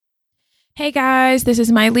Hey guys, this is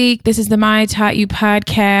Myleik. This is the My Taught You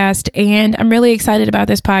podcast, and I'm really excited about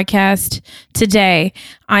this podcast today.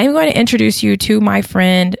 I am going to introduce you to my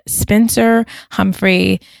friend Spencer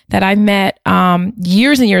Humphrey that I met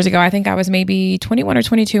years and years ago. I think I was maybe 21 or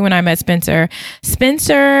 22 when I met Spencer.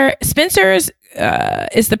 Spencer's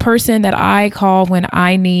is the person that I call when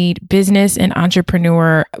I need business and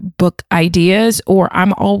entrepreneur book ideas, or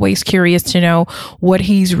I'm always curious to know what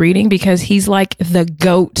he's reading because he's like the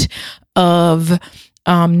GOAT of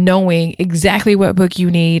knowing exactly what book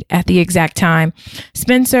you need at the exact time.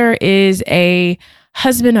 Spencer is a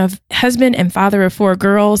husband and father of 4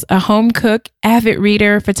 girls, a home cook, avid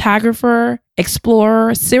reader, photographer,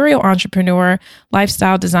 explorer, serial entrepreneur,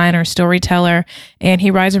 lifestyle designer, storyteller, and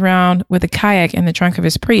he rides around with a kayak in the trunk of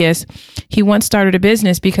his Prius. He once started a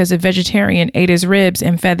business because a vegetarian ate his ribs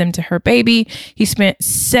and fed them to her baby. He spent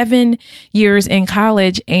 7 years in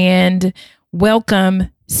college, and welcome,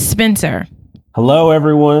 Spencer. Hello,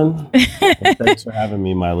 everyone. Thanks for having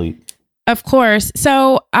me, Myleik. Of course.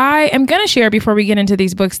 So I am going to share before we get into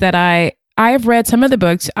these books that I have read some of the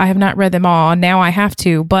books. I have not read them all. Now I have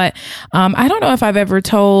to, but I don't know if I've ever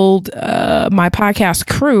told my podcast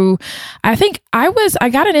crew. I think I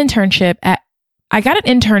got an internship at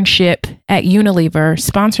Unilever,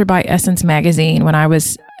 sponsored by Essence Magazine, when I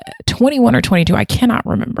was 21 or 22. I cannot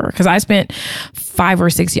remember because I spent 5 or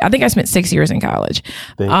 6 years. I think I spent 6 years in college.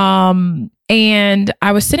 And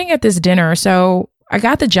I was sitting at this dinner. So I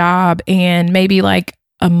got the job, and maybe like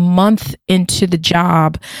a month into the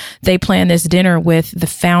job, they planned this dinner with the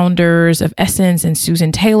founders of Essence and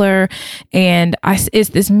Susan Taylor. And it's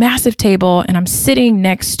this massive table, and I'm sitting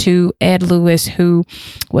next to Ed Lewis, who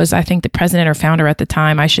was, I think, the president or founder at the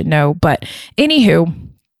time. I should know. But anywho,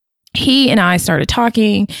 he and I started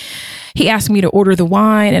talking. He asked me to order the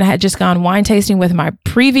wine, and I had just gone wine tasting with my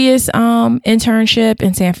previous internship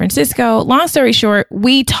in San Francisco. Long story short,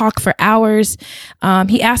 we talked for hours.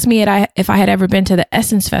 He asked me if I had ever been to the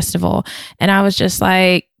Essence Festival, and I was just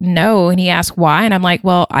like, no. And he asked why, and I'm like,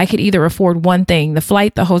 well, I could either afford one thing: the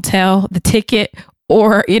flight, the hotel, the ticket,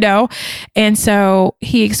 or, and so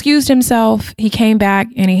he excused himself. He came back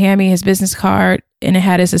and he handed me his business card, and it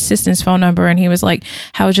had his assistant's phone number. And he was like,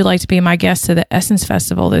 how would you like to be my guest to the Essence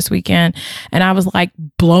Festival this weekend? And I was like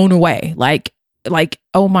blown away, like,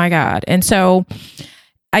 oh my God. And so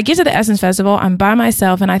I get to the Essence Festival, I'm by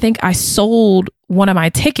myself, and I think I sold one of my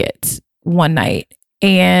tickets one night.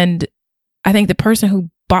 And I think the person who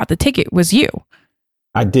bought the ticket was you.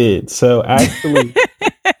 I did. So actually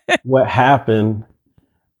what happened,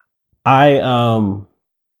 I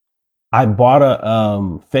bought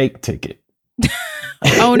a fake ticket.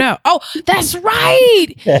 Oh no. Oh, that's right.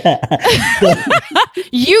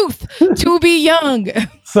 Youth to be young.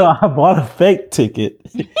 So I bought a fake ticket,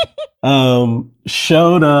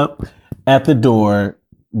 showed up at the door.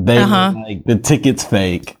 They were like, the ticket's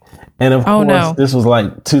fake. And of course, this was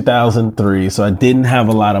like 2003. So I didn't have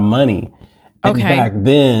a lot of money. And back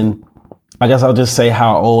then, I guess I'll just say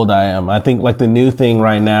how old I am. I think like the new thing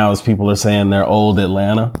right now is people are saying they're old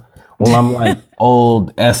Atlanta. Well, I'm like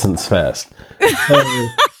old Essence Fest. So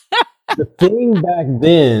the thing back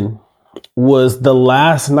then was the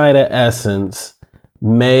last night at Essence,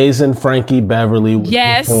 Maze and Frankie Beverly would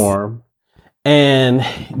perform, and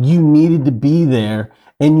you needed to be there,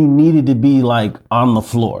 and you needed to be like on the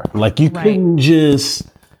floor. Like you couldn't just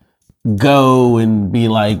go and be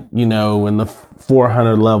like, in the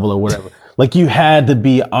 400 level or whatever. Like you had to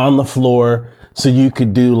be on the floor so you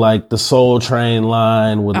could do like the Soul Train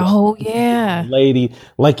line with a lady.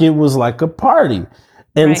 Like it was like a party.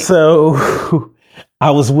 And so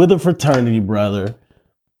I was with a fraternity brother.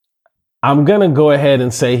 I'm going to go ahead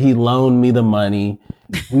and say he loaned me the money.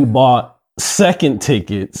 We bought second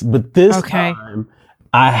tickets, but this time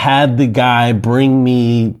I had the guy bring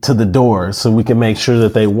me to the door so we could make sure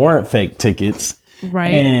that they weren't fake tickets.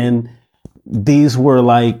 Right. And these were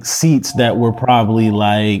like seats that were probably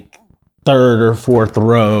like 3rd or 4th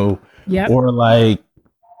row, or like,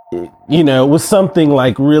 it was something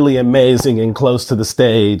like really amazing and close to the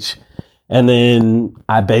stage. And then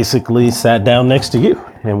I basically sat down next to you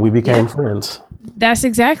and we became friends. That's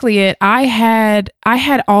exactly it. I had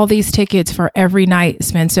all these tickets for every night,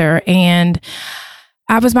 Spencer, and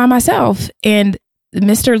I was by myself, and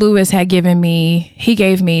Mr. Lewis gave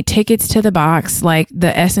me tickets to the box, like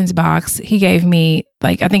the Essence box. He gave me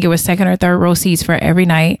like, I think it was 2nd or 3rd row seats for every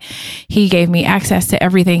night. He gave me access to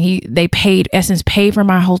everything. Essence paid for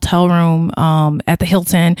my hotel room, at the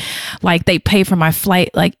Hilton. Like they paid for my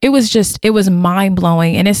flight. Like it was mind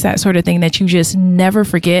blowing. And it's that sort of thing that you just never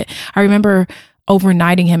forget. I remember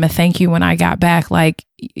overnighting him a thank you when I got back. Like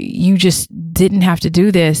you just didn't have to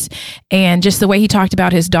do this. And just the way he talked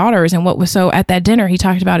about his daughters and what was so at that dinner, he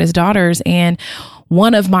talked about his daughters, and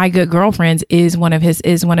one of my good girlfriends is one of his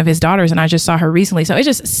daughters. And I just saw her recently. So it's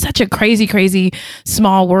just such a crazy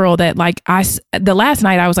small world that like the last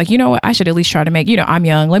night I was like, you know what, I should at least try to make, I'm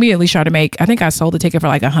young. Let me at least try to make, I think I sold the ticket for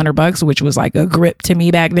like $100, which was like a grip to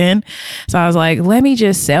me back then. So I was like, let me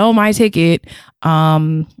just sell my ticket.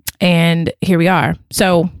 And here we are.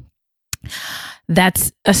 So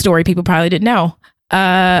that's a story people probably didn't know.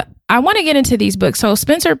 I want to get into these books. So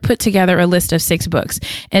Spencer put together a list of 6 books.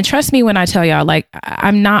 And trust me when I tell y'all, like,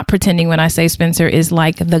 I'm not pretending when I say Spencer is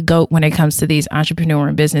like the GOAT when it comes to these entrepreneur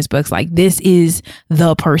and business books. Like, this is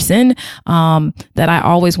the person that I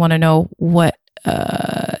always want to know what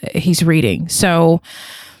he's reading. So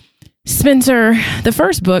Spencer, the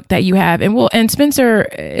first book that you have, and Spencer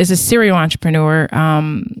is a serial entrepreneur.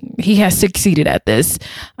 He has succeeded at this.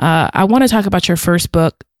 I want to talk about your first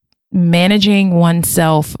book, Managing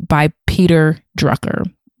Oneself by Peter Drucker.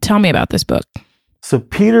 Tell me about this book. So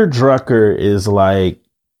Peter Drucker is like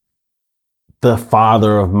the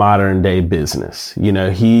father of modern day business.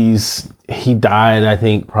 He died, I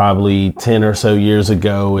think, probably 10 or so years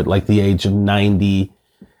ago at like the age of 90.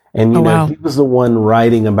 And, wow. He was the one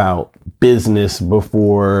writing about business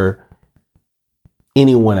before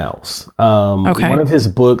anyone else. One of his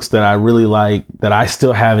books that I really like, that I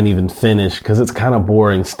still haven't even finished because it's kind of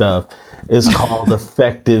boring stuff, is called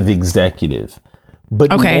Effective Executive.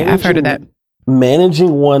 But I've heard of that.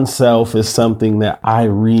 Managing Oneself is something that I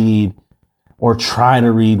read or try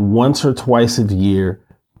to read once or twice a year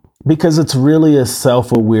because it's really a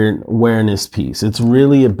self-awareness piece. It's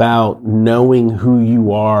really about knowing who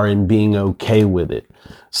you are and being okay with it.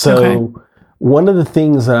 So one of the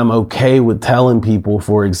things that I'm okay with telling people,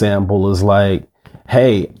 for example, is like,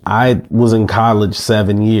 hey, I was in college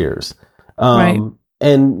 7 years. And,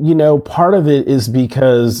 part of it is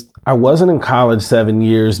because I wasn't in college 7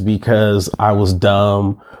 years because I was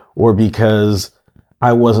dumb or because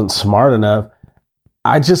I wasn't smart enough.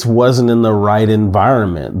 I just wasn't in the right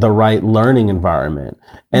environment, the right learning environment.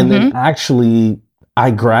 And then actually I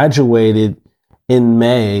graduated in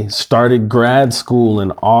May, started grad school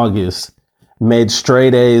in August, made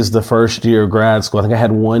straight A's the first year of grad school. I think I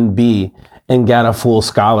had 1 B and got a full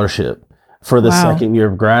scholarship for the second year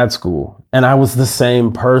of grad school. And I was the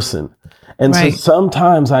same person. And so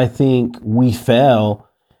sometimes I think we fail,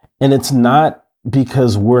 and it's not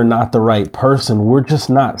because we're not the right person. We're just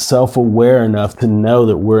not self-aware enough to know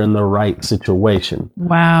that we're in the right situation.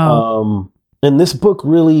 Wow. And this book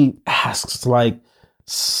really asks like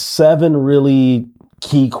 7 really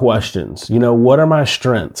key questions. What are my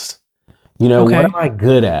strengths? What am I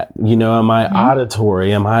good at? Am I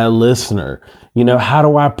auditory? Am I a listener? How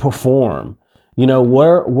do I perform?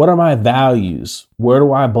 What are my values? Where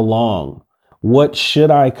do I belong? What should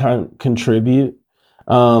I contribute?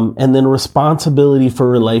 And then responsibility for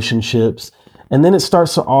relationships. And then it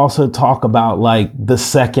starts to also talk about like the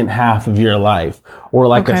second half of your life or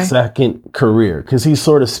like a second career, because he's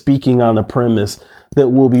sort of speaking on the premise that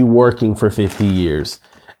we'll be working for 50 years.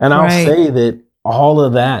 And I'll say that all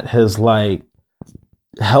of that has like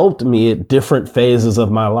helped me at different phases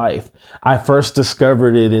of my life. I first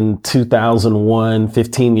discovered it in 2001,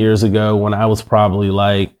 15 years ago, when I was probably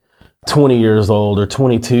like 20 years old or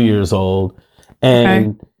 22 years old.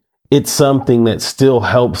 And it's something that still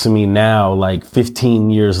helps me now, like 15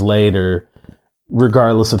 years later,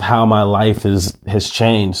 regardless of how my life has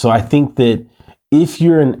changed. So I think that if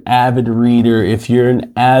you're an avid reader, if you're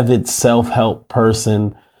an avid self-help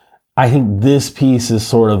person, I think this piece is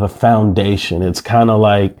sort of a foundation. It's kind of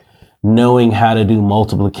like knowing how to do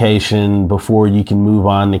multiplication before you can move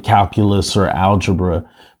on to calculus or algebra.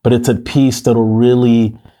 But it's a piece that'll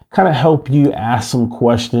really kind of help you ask some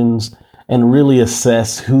questions and really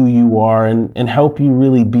assess who you are and help you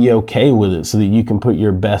really be okay with it so that you can put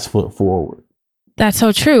your best foot forward. That's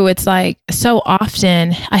so true. It's like so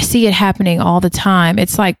often I see it happening all the time.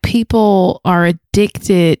 It's like people are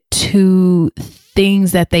addicted to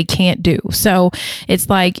things that they can't do. So it's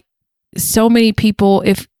like so many people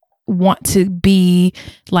want to be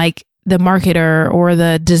like the marketer or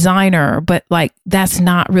the designer, but like that's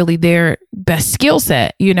not really their best skill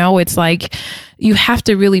set. It's like you have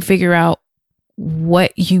to really figure out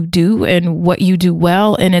what you do and what you do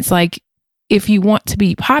well. And it's like, if you want to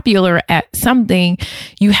be popular at something,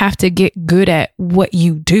 you have to get good at what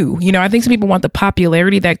you do. I think some people want the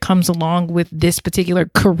popularity that comes along with this particular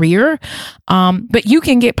career. But you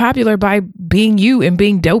can get popular by being you and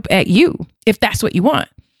being dope at you, if that's what you want.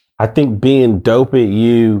 I think being dope at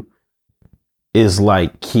you is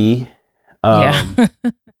like key.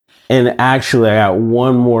 And actually, I got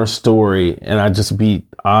one more story, and I just be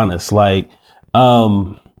honest. Like,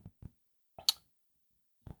 in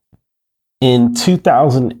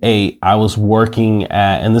 2008, I was working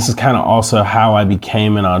at, and this is kind of also how I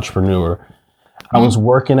became an entrepreneur. I was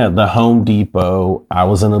working at the Home Depot. I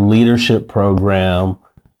was in a leadership program,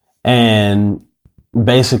 and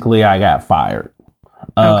basically I got fired.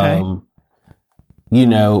 You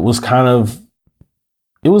know, it was kind of,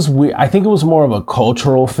 it was weird. I think it was more of a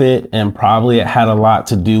cultural fit, and probably it had a lot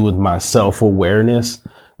to do with my self-awareness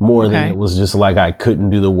more than it was just like I couldn't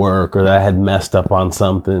do the work or that I had messed up on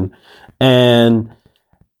something. And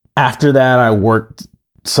after that, I worked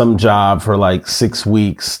some job for like 6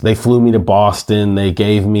 weeks. They flew me to Boston. They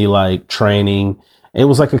gave me like training. It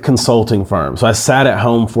was like a consulting firm. So I sat at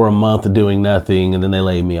home for a month doing nothing, and then they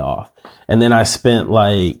laid me off. And then I spent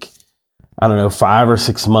like, I don't know, 5 or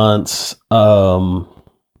 6 months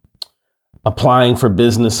applying for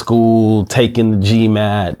business school, taking the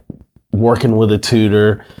GMAT, working with a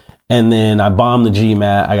tutor. And then I bombed the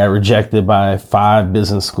GMAT. I got rejected by 5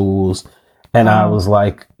 business schools. And I was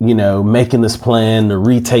like, you know, making this plan to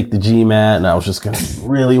retake the GMAT, and I was just going to do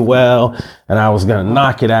really well, and I was going to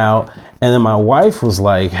knock it out. And then my wife was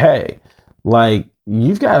like, hey, like,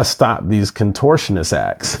 you've got to stop these contortionist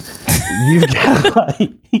acts. You've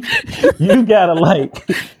got to like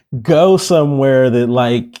go somewhere that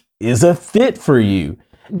like is a fit for you.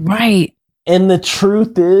 Right. And the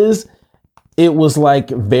truth is, it was like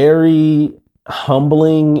very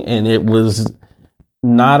humbling, and it was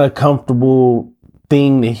not a comfortable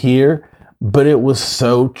thing to hear, but it was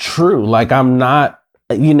so true. Like, I'm not,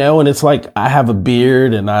 you know, and it's like I have a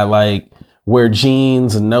beard and I like wear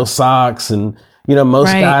jeans and no socks, and you know,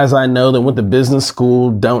 most guys I know that went to business school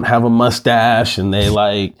don't have a mustache, and they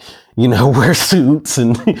like, you know, wear suits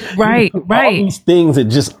and all these things that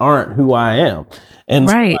just aren't who I am. And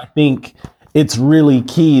so I think it's really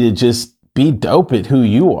key to just be dope at who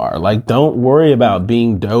you are. Like, don't worry about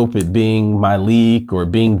being dope at being Myleik or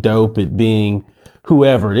being dope at being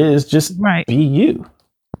whoever it is. Just be you.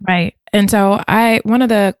 Right. And so one of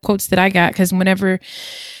the quotes that I got, because whenever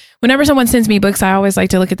someone sends me books, I always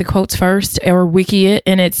like to look at the quotes first or wiki it.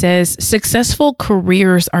 And it says, successful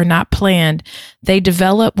careers are not planned. They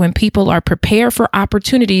develop when people are prepared for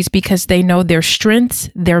opportunities because they know their strengths,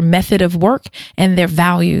 their method of work, and their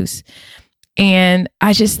values. And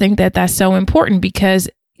I just think that that's so important, because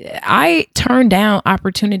I turn down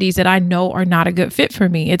opportunities that I know are not a good fit for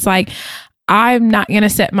me. It's like, I'm not going to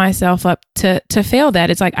set myself up to fail that.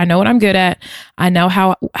 It's like, I know what I'm good at. I know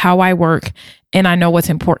how I work, and I know what's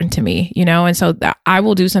important to me, you know? And so I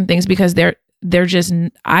will do some things because they're just,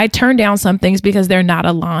 I turn down some things because they're not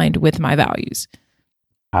aligned with my values.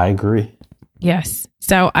 I agree. Yes.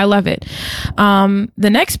 So I love it. The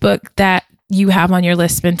next book that you have on your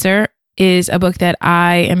list, Spencer, is a book that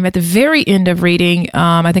I am at the very end of reading.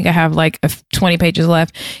 I think I have like 20 pages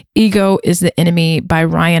left. Ego is the Enemy by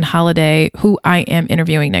Ryan Holiday, who I am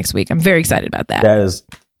interviewing next week. I'm very excited about that. That is,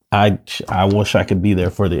 I wish I could be there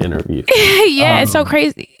for the interview. Yeah, it's so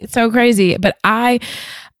crazy. It's so crazy. But I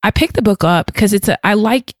picked the book up because I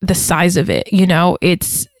like the size of it. You know,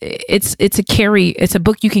 it's a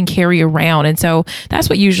book you can carry around. And so that's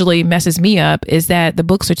what usually messes me up, is that the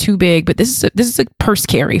books are too big, but this is a purse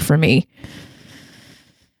carry for me.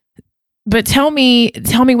 But tell me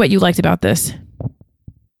what you liked about this.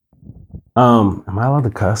 Am I allowed to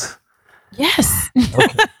cuss? Yes.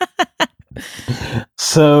 Okay.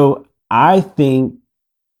 So I think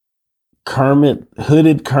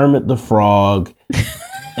Hooded Kermit the Frog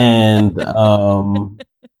and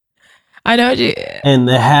I know you. And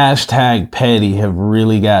the hashtag petty have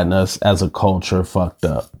really gotten us as a culture fucked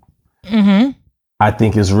up. Mm-hmm. I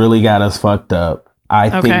think it's really got us fucked up.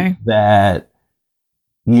 I think that,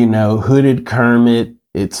 you know, Hooded Kermit,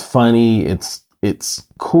 it's funny, it's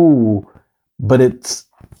cool, but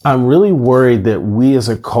I'm really worried that we as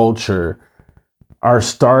a culture are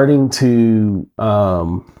starting to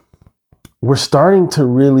we're starting to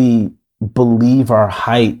really believe our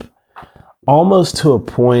hype almost to a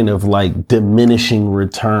point of like diminishing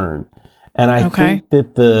return. And I think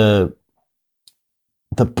that the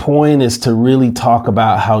point is to really talk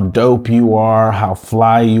about how dope you are, how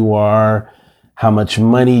fly you are, how much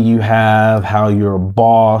money you have, how you're a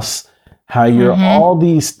boss, how you're all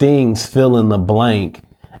these things, fill in the blank.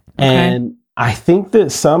 And I think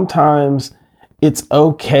that sometimes it's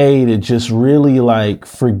okay to just really like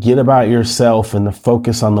forget about yourself and to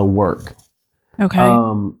focus on the work.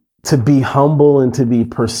 To be humble and to be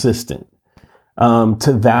persistent,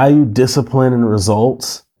 to value discipline and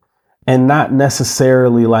results, and not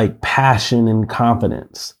necessarily like passion and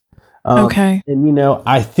confidence. Okay. And, you know,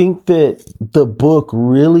 I think that the book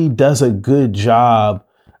really does a good job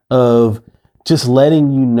of just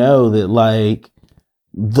letting you know that, like,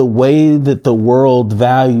 the way that the world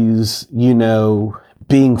values, you know,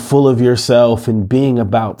 being full of yourself and being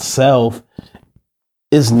about self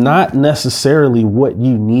is not necessarily what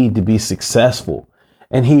you need to be successful.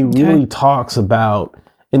 And he really talks about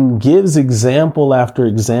and gives example after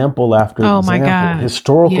example after example,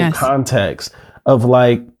 historical context of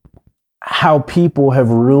like how people have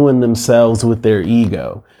ruined themselves with their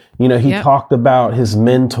ego. You know, he talked about his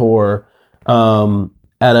mentor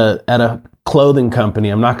at a clothing company.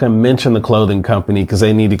 I'm not going to mention the clothing company because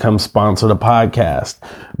they need to come sponsor the podcast.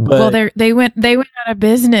 But they went out of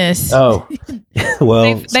business. Oh,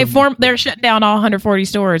 well, they're shutting down all 140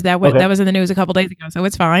 stores. That was in the news a couple days ago, so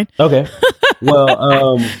it's fine. Okay.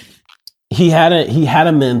 Well, he had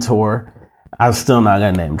a mentor. I'm still not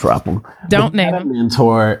gonna name drop him. Don't name him. A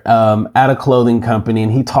mentor at a clothing company,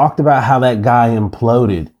 and he talked about how that guy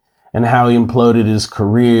imploded and how he imploded his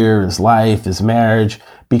career, his life, his marriage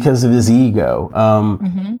because of his ego.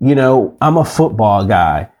 You know, I'm a football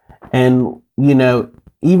guy, and you know,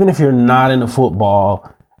 even if you're not into football,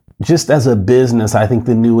 just as a business, I think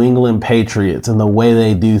the New England Patriots and the way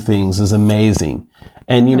they do things is amazing.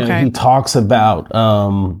 And you know, he talks about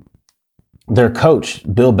their coach,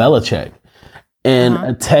 Bill Belichick, and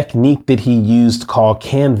a technique that he used called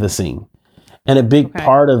canvassing. And a big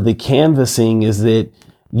part of the canvassing is that,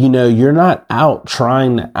 you know, you're not out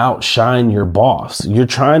trying to outshine your boss. You're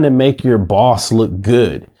trying to make your boss look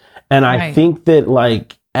good. And I think that,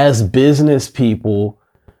 like, as business people,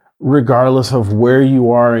 regardless of where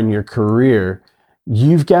you are in your career,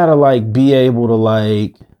 you've got to like be able to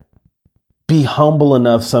like be humble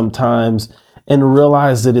enough sometimes and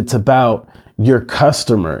realize that it's about your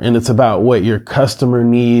customer and it's about what your customer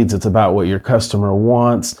needs. It's about what your customer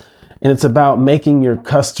wants. And it's about making your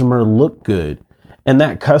customer look good. And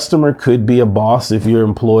that customer could be a boss if you're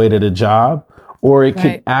employed at a job, or it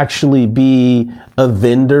could actually be a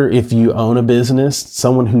vendor if you own a business,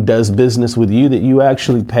 someone who does business with you that you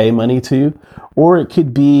actually pay money to, or it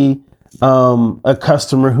could be a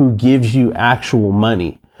customer who gives you actual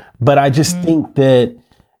money. But I just think that,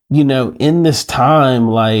 you know, in this time,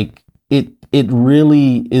 like it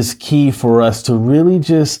really is key for us to really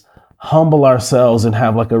just humble ourselves and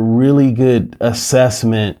have like a really good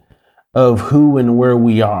assessment of who and where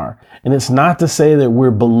we are. And it's not to say that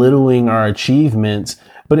we're belittling our achievements,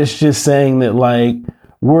 but it's just saying that like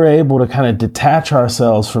we're able to kind of detach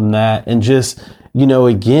ourselves from that and just, you know,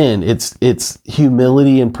 again, it's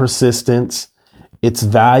humility and persistence. It's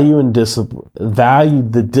value and value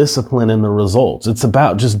the discipline and the results. It's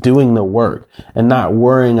about just doing the work and not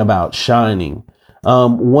worrying about shining.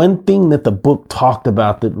 One thing that the book talked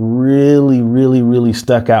about that really, really, really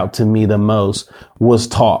stuck out to me the most was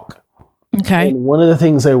talk. Okay. And one of the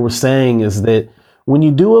things they were saying is that when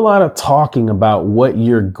you do a lot of talking about what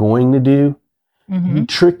you're going to do, you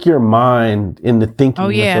trick your mind into thinking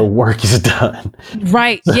that the work is done.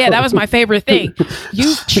 Right. Yeah, that was my favorite thing.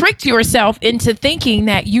 You tricked yourself into thinking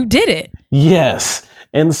that you did it. Yes.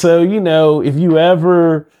 And so, you know, if you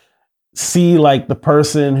ever see like the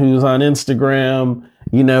person who's on Instagram,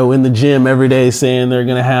 you know, in the gym every day saying they're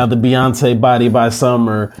going to have the Beyonce body by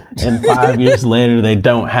summer and 5 years later they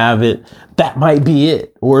don't have it, that might be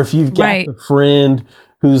it. Or if you've got a friend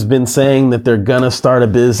who's been saying that they're going to start a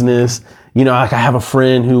business, you know, like I have a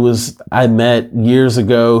friend I met years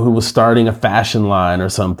ago who was starting a fashion line or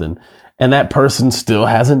something, and that person still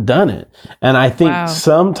hasn't done it. And I think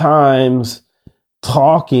sometimes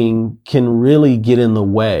talking can really get in the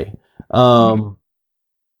way. And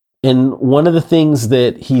one of the things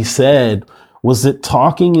that he said was that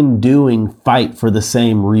talking and doing fight for the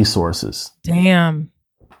same resources. Damn.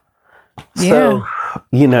 Yeah. So,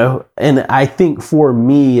 you know, and I think for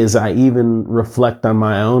me, as I even reflect on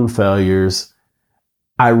my own failures,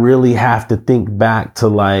 I really have to think back to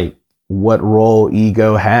like what role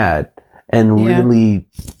ego had. And really,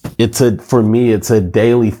 for me, it's a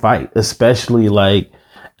daily fight, especially like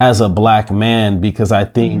as a Black man, because I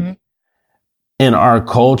think in our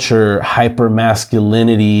culture,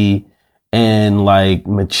 hypermasculinity and like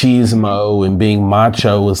machismo and being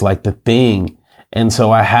macho is like the thing. And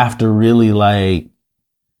so I have to really like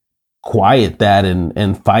quiet that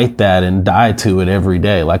and fight that and die to it every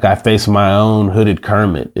day. Like I face my own Hooded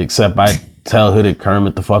Kermit, except I tell Hooded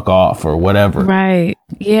Kermit to fuck off or whatever. Right.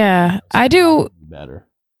 Yeah. I do better.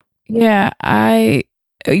 Yeah.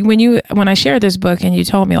 When I shared this book and you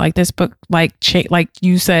told me like this book, like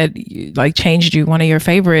you said, like changed you, one of your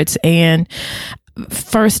favorites. And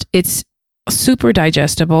first it's super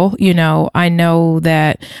digestible. You know, I know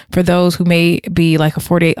that for those who may be like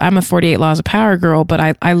I'm a 48 Laws of Power girl,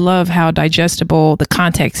 but I love how digestible the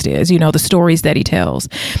context is, you know, the stories that he tells.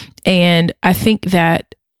 And I think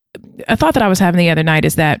that a thought that I was having the other night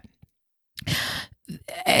is that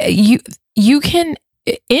you can,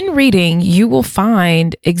 in reading, you will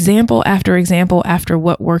find example after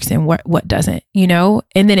what works and what doesn't, you know,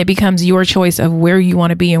 and then it becomes your choice of where you want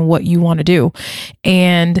to be and what you want to do.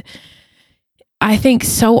 And I think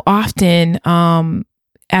so often,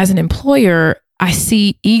 as an employer, I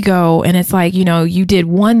see ego and it's like, you know, you did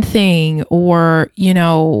one thing or, you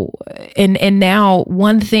know, and now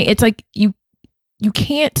one thing, it's like you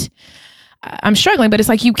can't, I'm struggling, but it's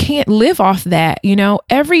like you can't live off that, you know.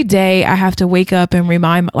 Every day I have to wake up and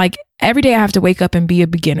every day I have to wake up and be a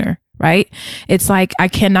beginner, right? It's like I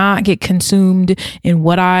cannot get consumed in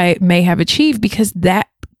what I may have achieved because that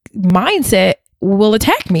mindset will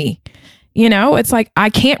attack me. You know, it's like I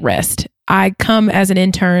can't rest. I come as an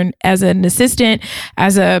intern, as an assistant,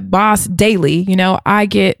 as a boss daily. You know, I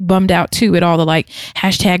get bummed out too at all the like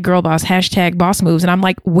 #girlboss, #boss moves. And I'm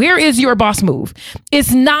like, where is your boss move?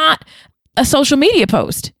 It's not a social media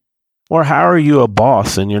post. Or how are you a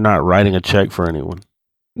boss and you're not writing a check for anyone?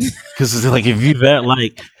 Because it's like, if you that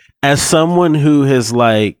like, as someone who has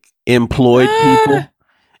like employed people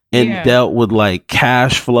and dealt with like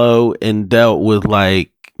cash flow and dealt with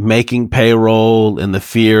like making payroll and the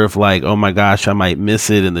fear of like, oh my gosh, I might miss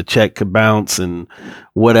it and the check could bounce and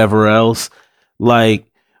whatever else. Like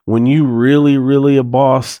when you really a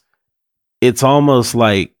boss, it's almost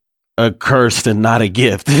like a curse and not a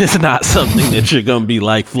gift. It's not something that you're going to be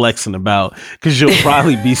like flexing about because you'll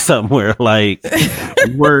probably be somewhere like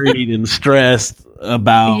worried and stressed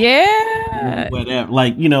about whatever.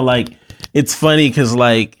 Like, you know, like it's funny because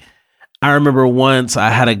like I remember once I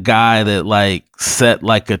had a guy that like set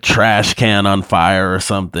like a trash can on fire or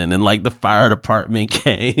something and like the fire department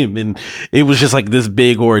came and it was just like this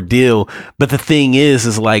big ordeal. But the thing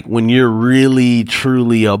is like when you're really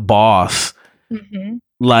truly a boss,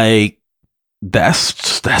 like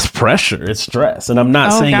that's pressure, it's stress. And I'm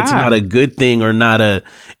not saying it's not a good thing or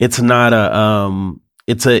it's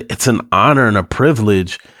an honor and a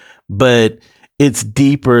privilege, but it's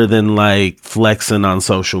deeper than like flexing on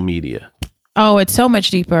social media. Oh, it's so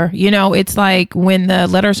much deeper. You know, it's like when the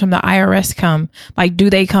letters from the IRS come, like, do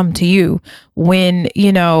they come to you? When,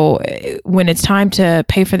 you know, when it's time to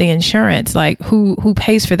pay for the insurance, like who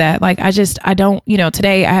pays for that? Like, I don't, you know,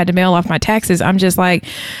 today I had to mail off my taxes. I'm just like,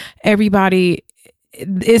 everybody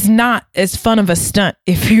is not as fun of a stunt,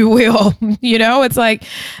 if you will. You know, it's like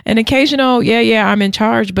an occasional, I'm in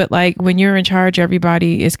charge. But like when you're in charge,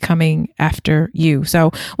 everybody is coming after you.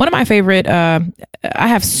 So one of my favorite, I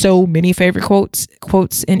have so many favorite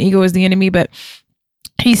quotes in Ego is the Enemy, but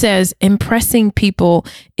he says, impressing people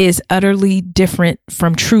is utterly different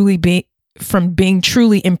from being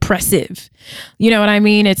truly impressive. You know what I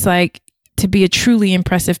mean? It's like, to be a truly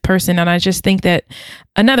impressive person. And I just think that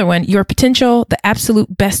another one, your potential, the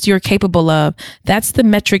absolute best you're capable of, that's the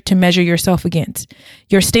metric to measure yourself against.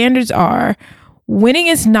 Your standards are winning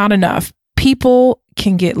is not enough. People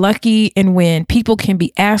can get lucky and win. People can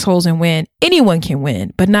be assholes and win. Anyone can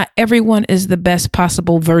win, but not everyone is the best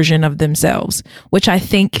possible version of themselves, which I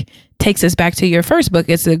think takes us back to your first book.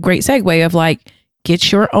 It's a great segue of like,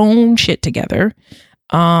 get your own shit together.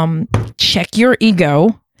 Check your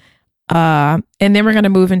ego. And then we're going to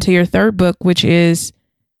move into your third book, which is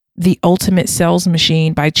The Ultimate Sales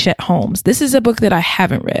Machine by Chet Holmes. This is a book that I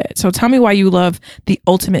haven't read. So tell me why you love The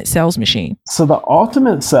Ultimate Sales Machine. So The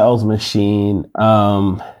Ultimate Sales Machine,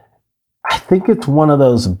 I think it's one of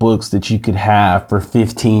those books that you could have for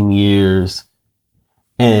 15 years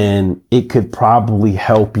and it could probably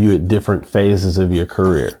help you at different phases of your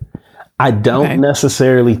career. I don't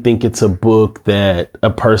necessarily think it's a book that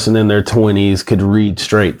a person in their 20s could read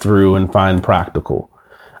straight through and find practical.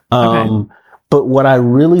 But what I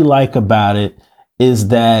really like about it is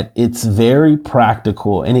that it's very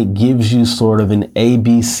practical and it gives you sort of an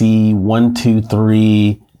ABC 1, 2,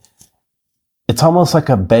 3. It's almost like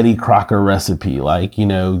a Betty Crocker recipe. Like, you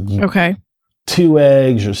know, 2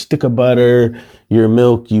 eggs, your stick of butter, your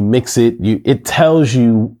milk, you mix it. It tells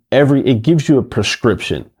you it gives you a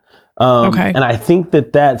prescription. And I think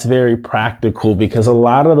that that's very practical because a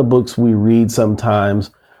lot of the books we read sometimes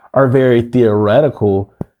are very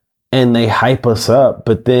theoretical and they hype us up,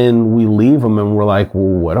 but then we leave them and we're like, well,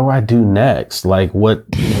 what do I do next? Like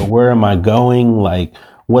where am I going? Like,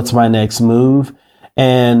 what's my next move?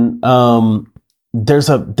 And,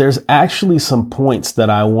 there's actually some points that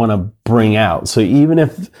I want to bring out. So even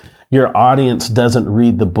if your audience doesn't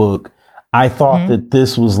read the book, I thought that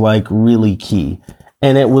this was like really key.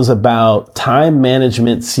 And it was about time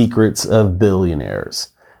management secrets of billionaires.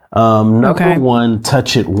 Number one,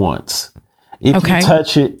 touch it once. If you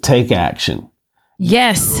touch it, take action.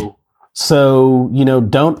 Yes. So,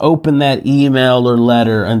 don't open that email or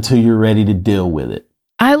letter until you're ready to deal with it.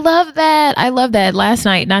 I love that. Last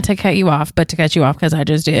night, not to cut you off, but to cut you off because I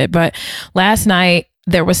just did. But last night,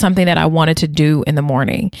 there was something that I wanted to do in the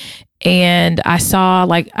morning. And I saw,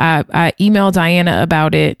 I emailed Diana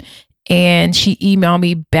about it, and she emailed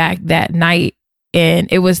me back that night.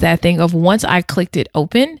 And it was that thing of once I clicked it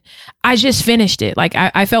open, I just finished it. Like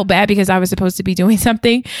I felt bad because I was supposed to be doing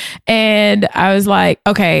something. And I was like,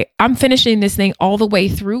 okay, I'm finishing this thing all the way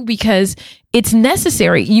through because it's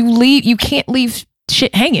necessary. You can't leave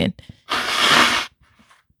shit hanging.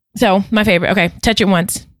 So my favorite. Okay. Touch it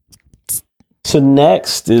once. So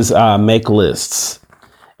next is make lists.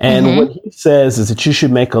 And what he says is that you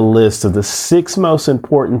should make a list of the 6 most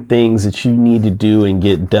important things that you need to do and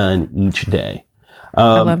get done each day.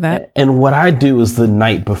 I love that. And what I do is the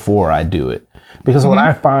night before I do it, because what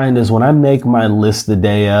I find is when I make my list the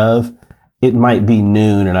day of, it might be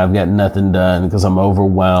noon and I've got nothing done because I'm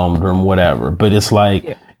overwhelmed or whatever. But it's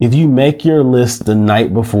like, if you make your list the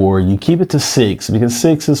night before, you keep it to 6 because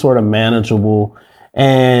 6 is sort of manageable.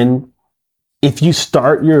 And if you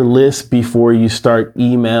start your list before you start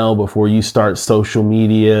email, before you start social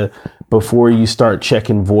media, before you start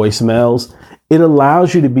checking voicemails, it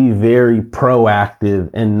allows you to be very proactive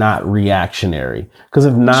and not reactionary. Because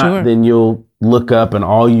if not, then you'll look up and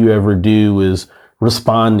all you ever do is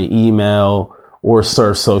respond to email or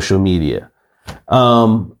surf social media.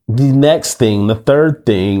 The next thing, the third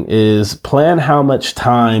thing, is plan how much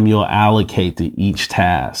time you'll allocate to each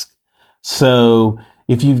task. So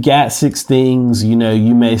if you've got 6 things, you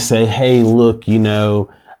may say, hey, look, I'm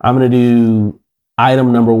going to do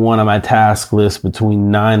item number 1 on my task list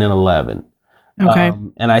between 9 and 11. Okay.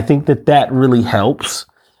 And I think that really helps.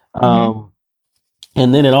 And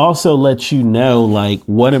then it also lets you know, like,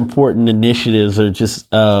 what important initiatives are just,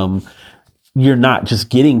 you're not just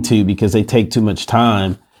getting to because they take too much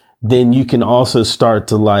time. Then you can also start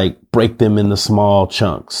to like break them into small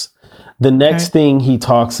chunks. The next thing he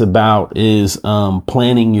talks about is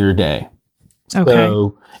planning your day.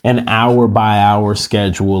 So an hour by hour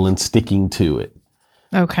schedule and sticking to it.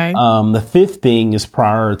 Okay. The 5th thing is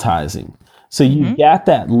prioritizing. So you've got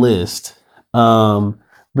that list, but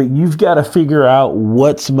you've got to figure out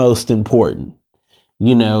what's most important.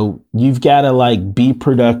 You've got to like be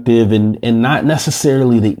productive and not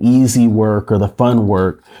necessarily the easy work or the fun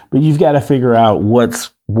work, but you've got to figure out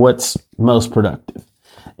what's most productive.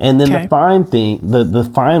 And then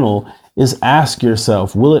the final is ask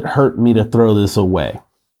yourself, will it hurt me to throw this away?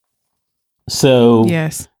 So,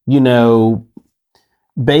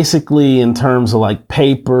 basically in terms of like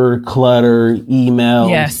paper, clutter, email,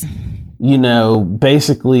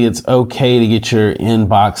 basically it's okay to get your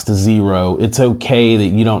inbox to 0. It's okay that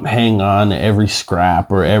you don't hang on to every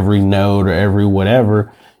scrap or every note or every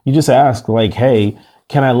whatever. You just ask like, hey,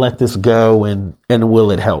 can I let this go and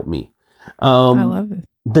will it help me? I love it.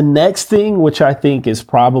 The next thing, which I think is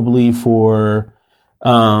probably for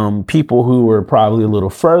people who are probably a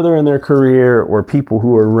little further in their career or people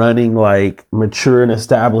who are running like mature and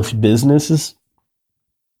established businesses.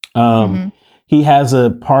 He has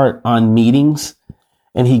a part on meetings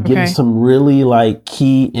and he gives some really like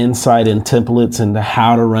key insight and templates into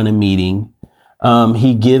how to run a meeting.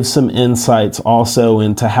 He gives some insights also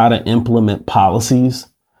into how to implement policies.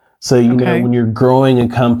 So, when you're growing a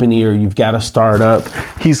company or you've got a startup,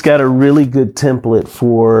 he's got a really good template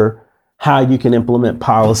for how you can implement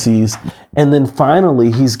policies. And then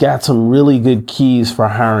finally, he's got some really good keys for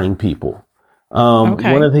hiring people. One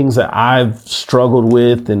of the things that I've struggled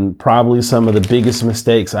with and probably some of the biggest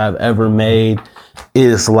mistakes I've ever made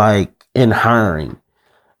is like in hiring.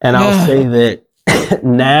 And I'll say that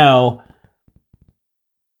now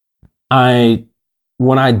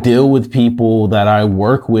when I deal with people that I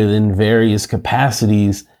work with in various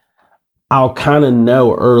capacities, I'll kind of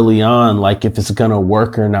know early on, like if it's going to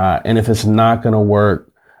work or not. And if it's not going to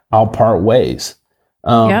work, I'll part ways.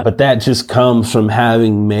 But that just comes from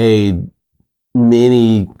having made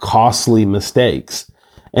many costly mistakes.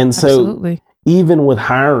 And so even with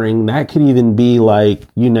hiring, that could even be like,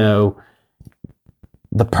 the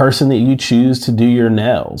person that you choose to do your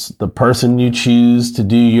nails, the person you choose to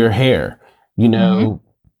do your hair,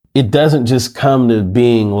 it doesn't just come to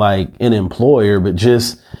being like an employer, but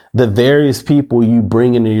just the various people you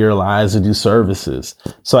bring into your lives to do services.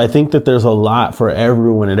 So I think that there's a lot for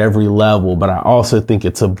everyone at every level, but I also think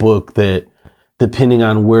it's a book that depending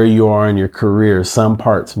on where you are in your career, some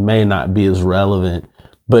parts may not be as relevant,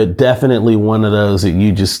 but definitely one of those that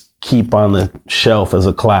you just keep on the shelf as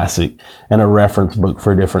a classic and a reference book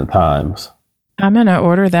for different times. I'm going to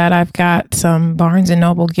order that. I've got some Barnes &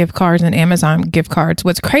 Noble gift cards and Amazon gift cards.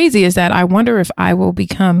 What's crazy is that I wonder if I will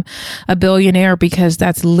become a billionaire, because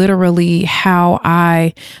that's literally how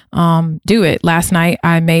I do it. Last night,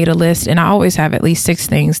 I made a list, and I always have at least 6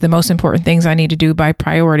 things, the most important things I need to do by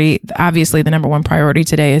priority. Obviously, the number one priority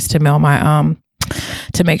today is to mail my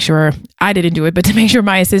to make sure I didn't do it, but to make sure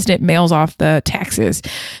my assistant mails off the taxes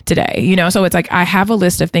today, so it's like, I have a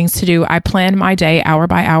list of things to do. I plan my day hour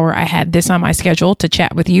by hour. I had this on my schedule to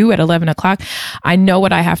chat with you at 11 o'clock. I know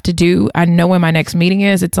what I have to do. I know when my next meeting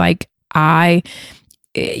is. It's like, I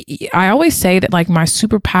always say that, like, my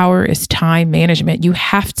superpower is time management. You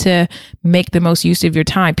have to make the most use of your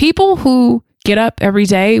time. People who get up every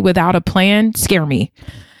day without a plan scare me.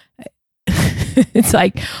 It's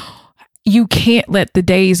like, you can't let the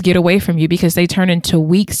days get away from you, because they turn into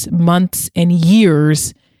weeks, months, and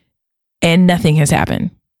years, and nothing has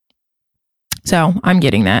happened. So I'm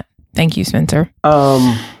getting that. Thank you, Spencer.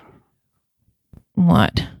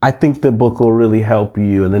 What? I think the book will really help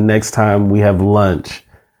you. And the next time we have lunch,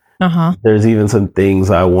 there's even some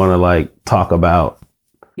things I want to talk about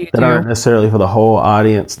that aren't necessarily for the whole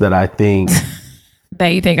audience, that I think that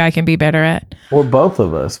you think I can be better at, or both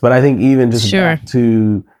of us. But I think even just back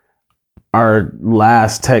to our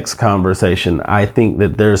last text conversation, I think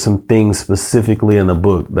that there's some things specifically in the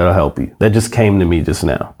book that'll help you. That just came to me just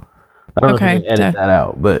now. I don't know if you can edit that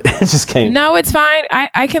out, but it just came. No, it's fine.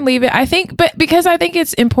 I can leave it. I think, but because I think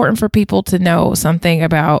it's important for people to know something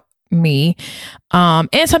about me,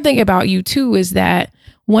 and something about you too, is that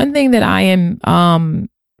one thing that I'm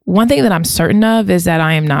certain of is that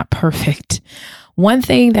I am not perfect. One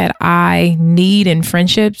thing that I need in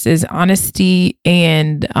friendships is honesty,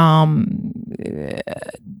 and I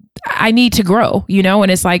need to grow,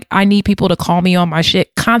 and it's like, I need people to call me on my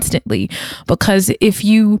shit constantly, because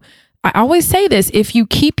I always say this, if you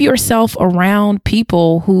keep yourself around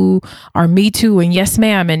people who are me too and yes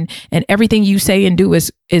ma'am, and everything you say and do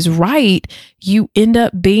is right, you end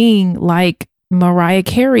up being like Mariah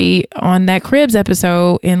Carey on that Cribs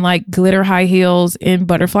episode in glitter high heels and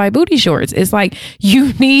butterfly booty shorts. It's like,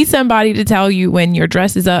 you need somebody to tell you when your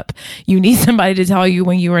dress is up. You need somebody to tell you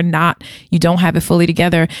when you are not, you don't have it fully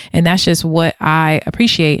together. And that's just what I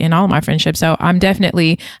appreciate in all of my friendships. So I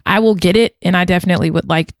will get it. And I definitely would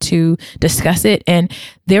like to discuss it. And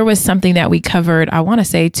there was something that we covered, I want to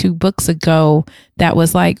say 2 books ago, that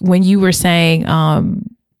was when you were saying,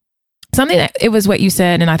 something that it was what you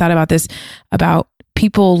said. And I thought about this, about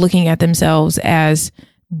people looking at themselves as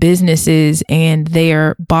businesses and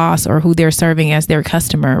their boss, or who they're serving as their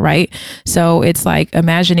customer, right? So it's like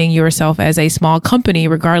imagining yourself as a small company,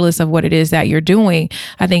 regardless of what it is that you're doing.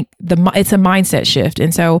 I think it's a mindset shift.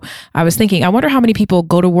 And so I was thinking, I wonder how many people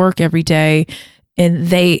go to work every day and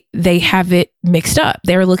they have it mixed up.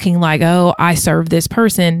 They're looking like, oh, I serve this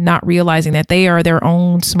person, not realizing that they are their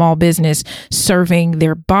own small business serving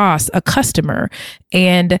their boss, a customer.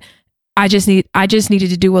 And I just needed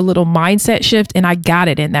to do a little mindset shift, and I got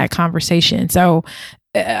it in that conversation. So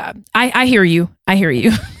I hear you. I hear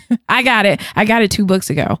you. I got it 2 books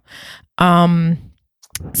ago.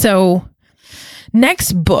 So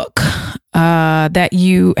next book that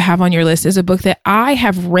you have on your list is a book that I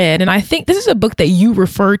have read. And I think this is a book that you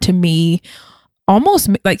referred to me almost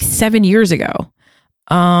 7 years ago.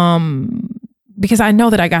 Because I know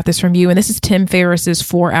that I got this from you. And this is Tim Ferriss's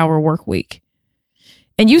 4-Hour Workweek.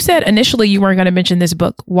 And you said initially you weren't going to mention this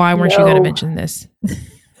book. Why weren't you going to mention this?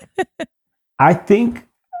 I think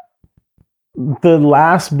the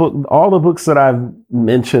last book, all the books that I've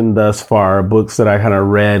mentioned thus far, are books that I kind of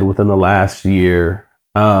read within the last year.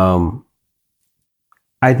 I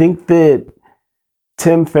think that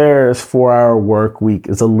Tim Ferriss' 4-Hour Workweek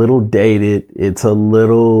is a little dated. It's a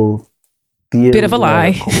little bit of a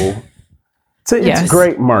lie. It's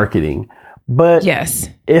great marketing. But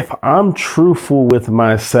if I'm truthful with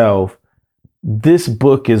myself, this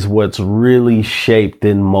book is what's really shaped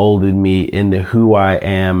and molded me into who I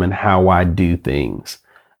am and how I do things.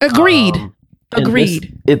 Agreed.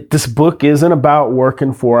 Agreed. This book isn't about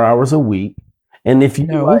working 4 hours a week. And if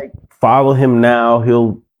you follow him now,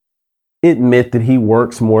 he'll admit that he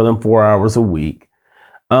works more than 4 hours a week.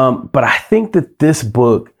 But I think that this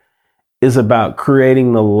book is about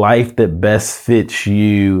creating the life that best fits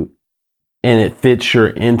you, and it fits your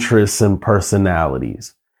interests and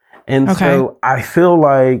personalities. And so I feel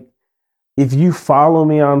like if you follow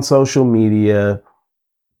me on social media,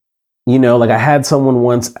 like I had someone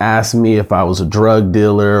once ask me if I was a drug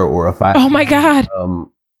dealer or if I, oh my God,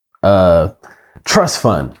 trust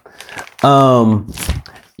fund.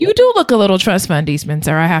 You do look a little trust fundy,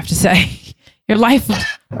 Spencer, I have to say. Your life,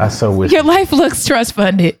 I so wish your life looks trust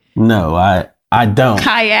funded. No, I don't.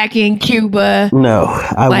 Kayaking, Cuba. No,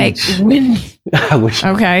 I wish.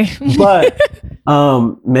 Okay. But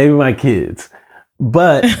maybe my kids.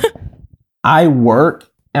 But I work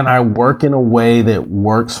in a way that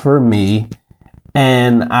works for me.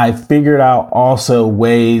 And I figured out also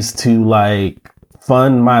ways to like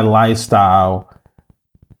fund my lifestyle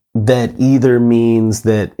that either means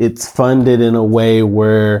that it's funded in a way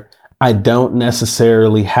where I don't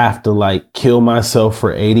necessarily have to like kill myself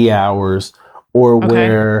for 80 hours or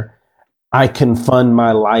where I can fund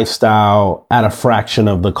my lifestyle at a fraction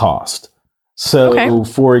of the cost. So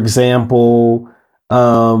for example,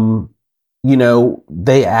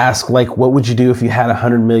 they ask like, what would you do if you had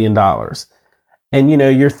 $100 million? And,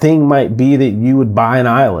 your thing might be that you would buy an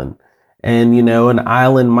island and, an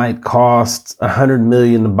island might cost $100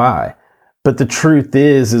 million to buy. But the truth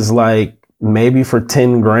is like, maybe for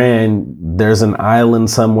 10 grand, there's an island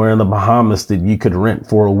somewhere in the Bahamas that you could rent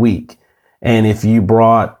for a week. And if you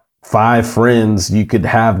brought 5 friends, you could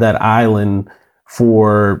have that island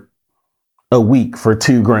for a week for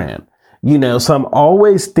 2 grand. So I'm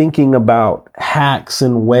always thinking about hacks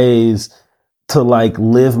and ways to like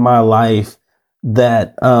live my life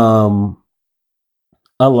that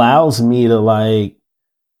allows me to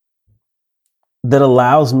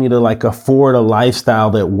afford a lifestyle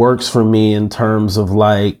that works for me in terms of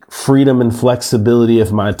like freedom and flexibility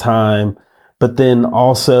of my time, but then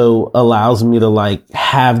also allows me to like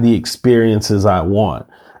have the experiences I want.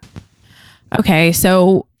 Okay.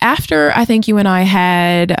 So after I think you and I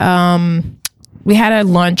had, we had a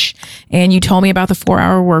lunch and you told me about the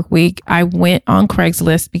 4-hour work week, I went on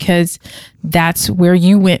Craigslist because that's where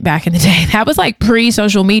you went back in the day. That was like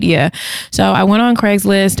pre-social media. So I went on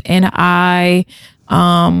Craigslist and I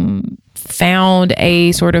found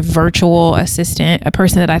a sort of virtual assistant, a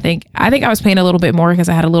person that I think I was paying a little bit more because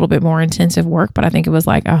I had a little bit more intensive work, but I think it was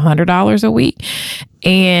like $100 a week.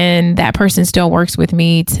 And that person still works with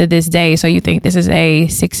me to this day. So you think this is a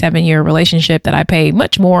 6-7 year relationship that I pay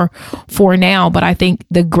much more for now. But I think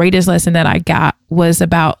the greatest lesson that I got was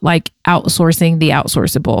about like outsourcing the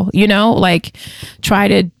outsourceable, like try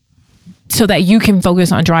to, so that you can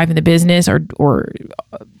focus on driving the business or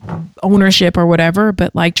ownership or whatever,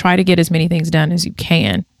 but like try to get as many things done as you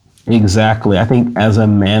can. Exactly. I think as a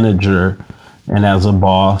manager and as a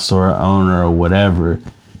boss or an owner or whatever,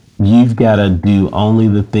 you've got to do only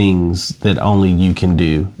the things that only you can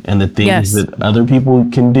do. And the things that other people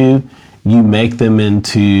can do, you make them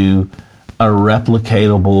into a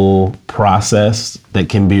replicatable process that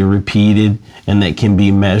can be repeated and that can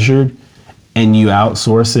be measured. And you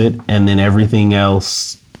outsource it, and then everything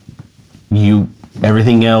else you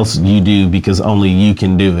do because only you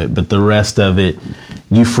can do it. But the rest of it,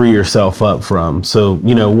 you free yourself up from. So,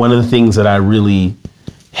 one of the things that I really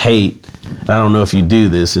hate, I don't know if you do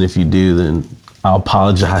this, and if you do, then I'll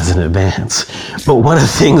apologize in advance. But one of the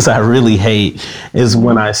things I really hate is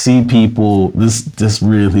when I see people, this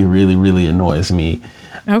really, really, really annoys me.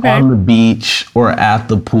 On the beach or at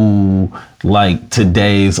the pool, like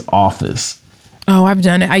today's office. Oh, I've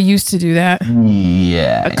done it. I used to do that.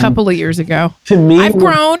 Yeah. A couple of years ago. To me, I've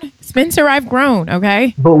grown. Spencer, I've grown.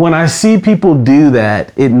 Okay. But when I see people do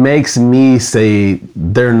that, it makes me say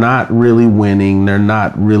they're not really winning. They're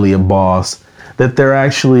not really a boss, that they're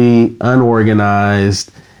actually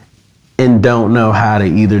unorganized and don't know how to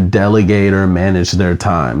either delegate or manage their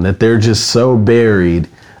time, that they're just so buried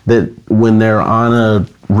that when they're on a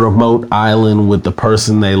remote island with the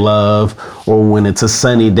person they love, or when it's a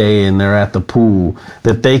sunny day and they're at the pool,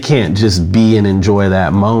 that they can't just be and enjoy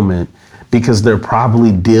that moment because they're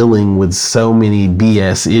probably dealing with so many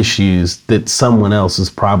BS issues that someone else is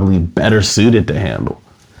probably better suited to handle.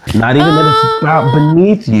 Not even that it's about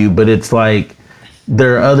beneath you, but it's like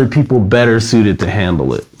there are other people better suited to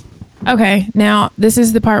handle it. Okay, now this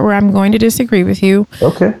is the part where I'm going to disagree with you.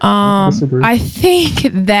 Okay. I think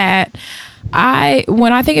that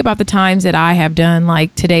when I think about the times that I have done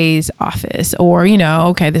like today's office or,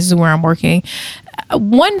 this is where I'm working.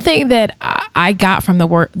 One thing that I got from the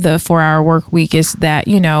 4-hour work week is that,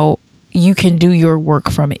 you can do your work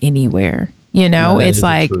from anywhere. It's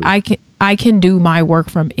like I can do my work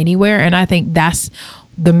from anywhere. And I think that's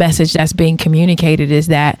the message that's being communicated is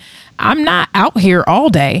that I'm not out here all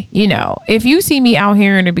day. You know, if you see me out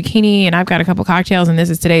here in a bikini and I've got a couple cocktails and this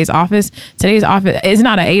is today's office is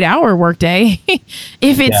not an 8-hour work day.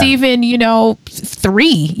 If it's even,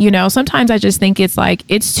 3, sometimes I just think it's like,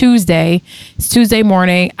 it's Tuesday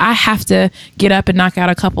morning. I have to get up and knock out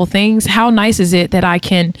a couple things. How nice is it that I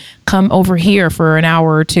can come over here for an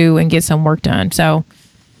hour or two and get some work done? So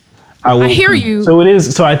I hear you. So it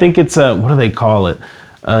is. So I think it's what do they call it?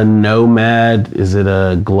 A nomad? Is it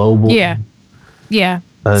a global? Yeah.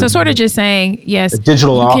 So sort of just saying, yes.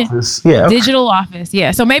 Digital office. Yeah. Okay. Digital office.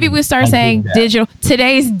 Yeah. So maybe we'll start saying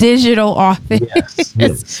today's digital office.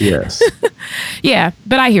 Yes. Yeah.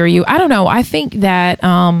 But I hear you. I don't know. I think that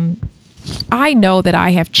I know that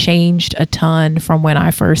I have changed a ton from when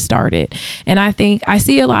I first started. And I think I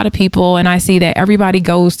see a lot of people and I see that everybody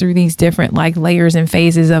goes through these different like layers and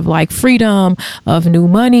phases of like freedom, of new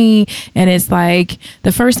money. And it's like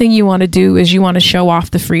the first thing you want to do is you want to show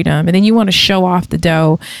off the freedom, and then you want to show off the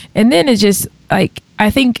dough. And then it's just like,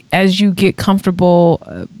 I think as you get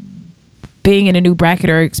comfortable being in a new bracket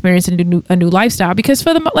or experiencing a new lifestyle, because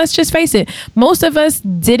let's just face it, most of us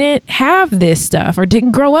didn't have this stuff or didn't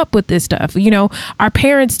grow up with this stuff. Our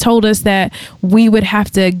parents told us that we would have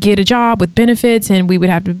to get a job with benefits and we would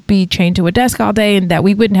have to be chained to a desk all day, and that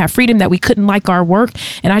we wouldn't have freedom, that we couldn't like our work.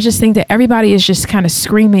 And I just think that everybody is just kind of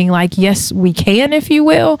screaming like, yes, we can, if you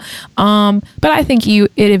will. But I think it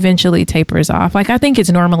eventually tapers off. Like, I think it's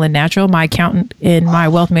normal and natural. My accountant and my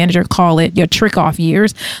wealth manager call it your trick off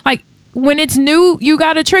years. Like, when it's new, you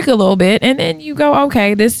got to trick a little bit, and then you go,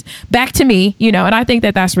 okay, this back to me, and I think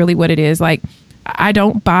that that's really what it is. Like, I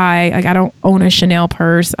don't own a Chanel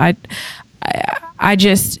purse. I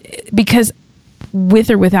just, because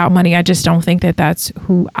with or without money, I just don't think that that's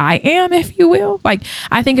who I am, if you will. Like,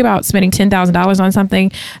 I think about spending $10,000 on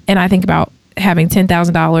something, and I think about having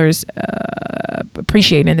 $10,000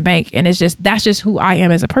 appreciated in the bank, and that's just who I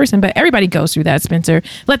am as a person. But everybody goes through that, Spencer.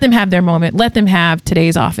 Let them have their moment. Let them have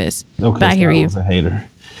today's office. Okay, but I hear you. I was a hater.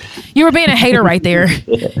 You were being a hater right there.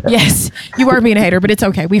 Yes, you were being a hater, but it's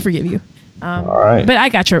okay. We forgive you. All right. But I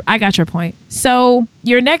got your point. So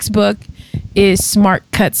your next book is Smart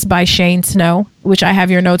Cuts by Shane Snow, which I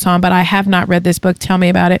have your notes on, but I have not read this book. Tell me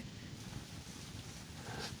about it.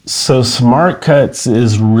 So Smart Cuts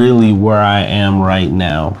is really where I am right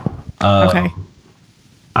now. Okay.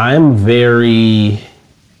 I'm very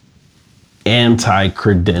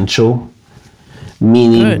anti-credential,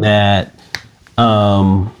 meaning that,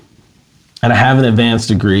 and I have an advanced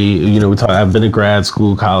degree, I've been to grad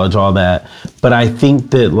school, college, all that. But I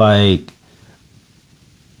think that like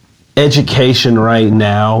education right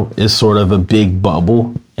now is sort of a big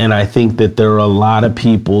bubble. And I think that there are a lot of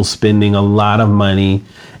people spending a lot of money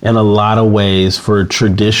in a lot of ways for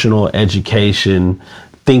traditional education,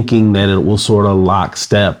 thinking that it will sort of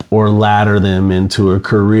lockstep or ladder them into a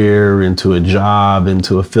career, into a job,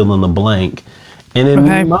 into a fill in the blank. And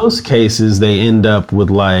in most cases, they end up with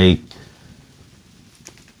like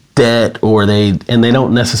debt, or they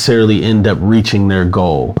don't necessarily end up reaching their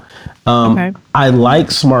goal. I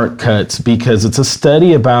like Smart Cuts because it's a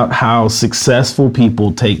study about how successful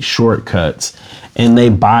people take shortcuts and they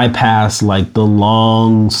bypass like the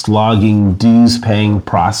long slogging dues paying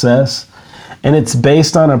process. And it's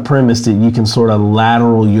based on a premise that you can sort of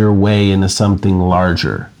lateral your way into something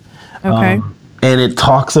larger. And it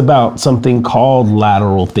talks about something called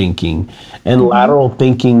lateral thinking. And lateral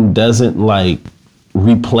thinking doesn't like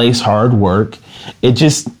replace hard work. It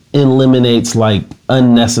just eliminates like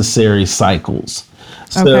unnecessary cycles.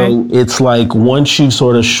 So it's like once you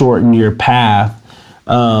sort of shorten your path,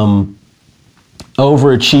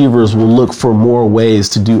 overachievers will look for more ways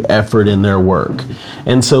to do effort in their work.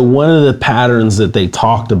 And so one of the patterns that they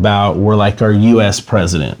talked about were like our US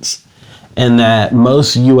presidents, and that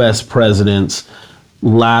most US presidents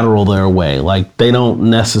lateral their way. Like they don't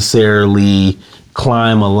necessarily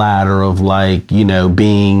climb a ladder of like,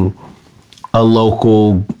 being a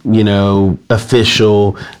local,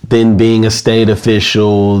 official, then being a state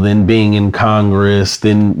official, then being in Congress,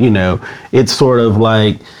 then, it's sort of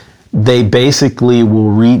like they basically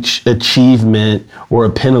will reach achievement or a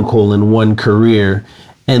pinnacle in one career,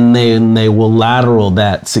 and then they will lateral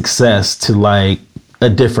that success to like a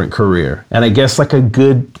different career. And I guess like a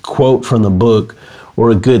good quote from the book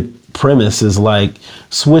or a good premise is like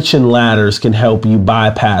switching ladders can help you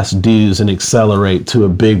bypass dues and accelerate to a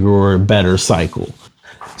bigger or better cycle.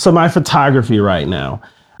 So my photography right now,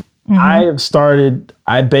 I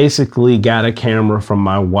basically got a camera from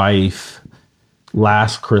my wife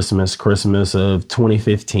last Christmas of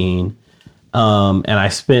 2015. And I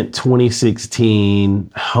spent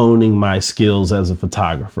 2016 honing my skills as a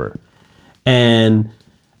photographer. And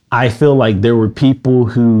I feel like there were people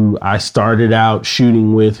who I started out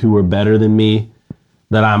shooting with who were better than me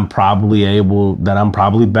that I'm probably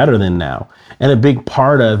better than now. And a big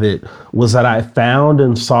part of it was that I found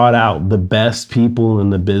and sought out the best people in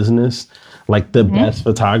the business, like the best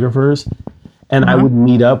photographers. And I would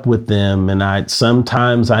meet up with them, and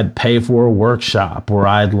sometimes I'd pay for a workshop, or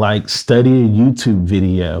I'd like study a YouTube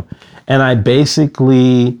video. And I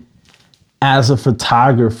basically, as a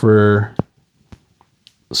photographer,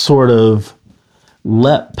 sort of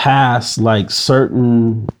let pass like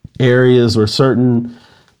certain areas or certain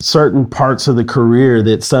parts of the career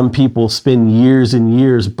that some people spend years and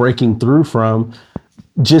years breaking through from,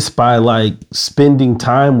 just by like spending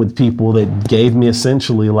time with people that gave me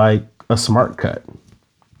essentially like a smart cut.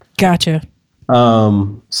 Gotcha.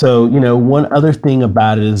 So, one other thing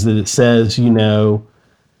about it is that it says,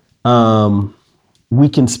 we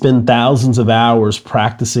can spend thousands of hours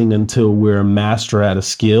practicing until we're a master at a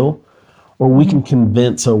skill, or we can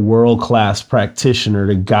convince a world-class practitioner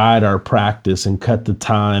to guide our practice and cut the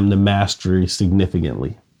time to mastery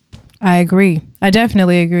significantly. I agree. I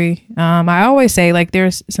definitely agree. I always say, like,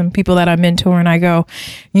 there's some people that I mentor and I go,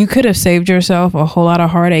 you could have saved yourself a whole lot of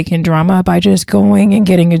heartache and drama by just going and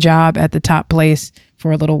getting a job at the top place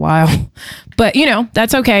for a little while. But,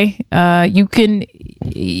 that's okay. There's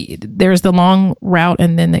the long route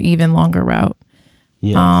and then the even longer route.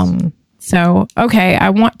 Yes. So, okay, I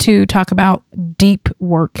want to talk about Deep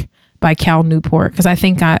Work by Cal Newport, because I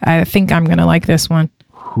think I'm going to like this one.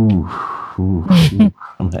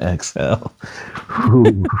 I'm gonna exhale.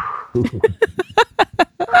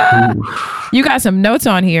 You got some notes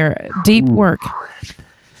on here. Deep Work.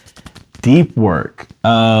 Deep Work.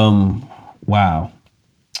 Wow.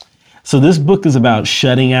 So this book is about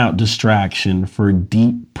shutting out distraction for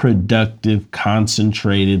deep, productive,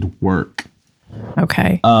 concentrated work.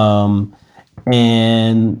 Okay. And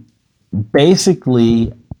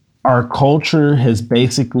basically, our culture has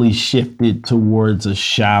basically shifted towards a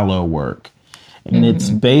shallow work. And it's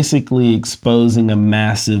basically exposing a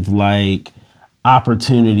massive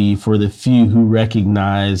opportunity for the few who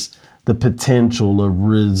recognize the potential of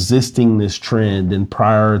resisting this trend and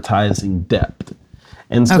prioritizing depth.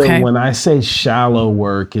 And so when I say shallow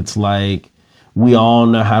work, it's like we all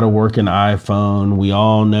know how to work an iPhone. We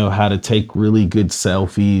all know how to take really good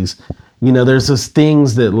selfies. There's those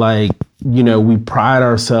things that we pride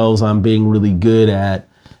ourselves on being really good at,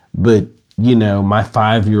 but my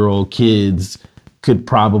 5-year-old kids could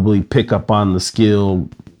probably pick up on the skill,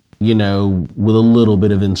 with a little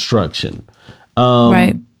bit of instruction.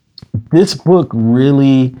 Right. This book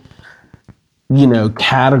really,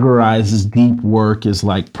 categorizes deep work as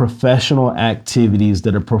like professional activities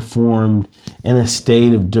that are performed in a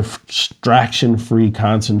state of distraction-free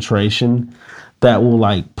concentration that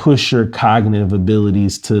will push your cognitive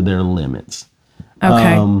abilities to their limits.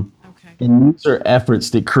 Okay. And these are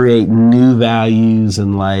efforts that create new values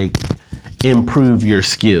and improve your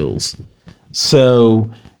skills. So,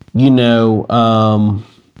 it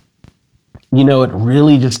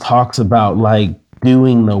really just talks about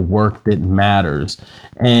doing the work that matters.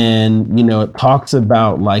 And, it talks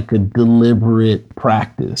about a deliberate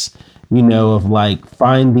practice, of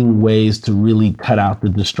finding ways to really cut out the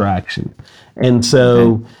distraction. And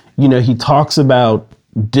so, he talks about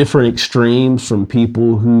different extremes from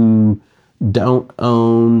people who don't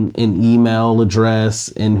own an email address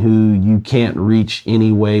and who you can't reach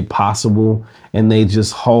any way possible. And they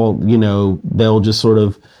just they'll just sort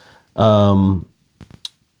of,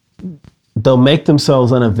 they'll make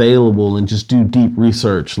themselves unavailable and just do deep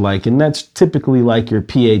research. And that's typically your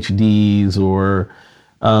PhDs or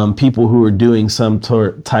people who are doing some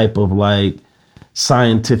type of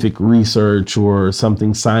scientific research or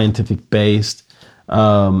something scientific based,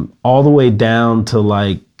 all the way down to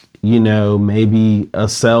maybe a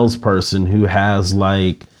salesperson who has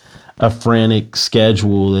a frantic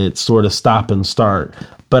schedule that's sort of stop and start.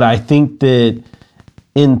 But I think that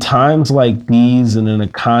in times like these, in an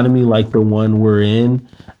economy like the one we're in,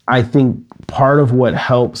 I think part of what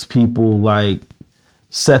helps people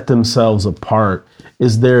set themselves apart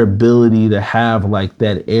is their ability to have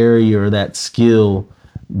that area or that skill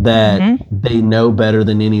that they know better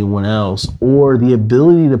than anyone else, or the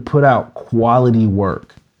ability to put out quality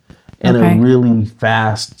work in a really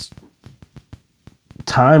fast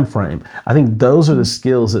time frame. I think those are the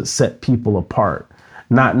skills that set people apart,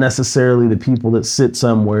 not necessarily the people that sit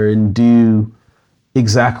somewhere and do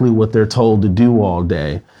exactly what they're told to do all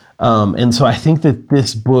day. And so I think that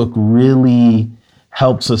this book really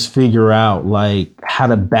helps us figure out like how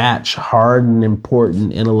to batch hard and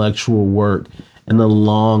important intellectual work in the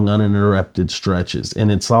long uninterrupted stretches.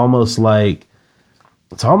 And it's almost like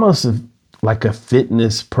a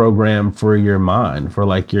fitness program for your mind, for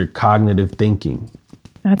like your cognitive thinking.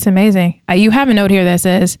 That's amazing. You have a note here that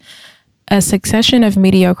says, a succession of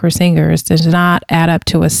mediocre singers does not add up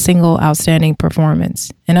to a single outstanding performance.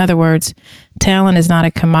 In other words, talent is not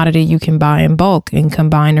a commodity you can buy in bulk and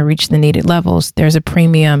combine to reach the needed levels. There's a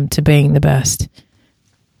premium to being the best.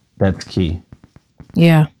 That's key.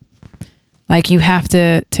 Yeah. Like you have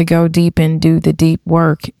to go deep and do the deep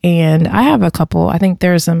work. And I have a couple. I think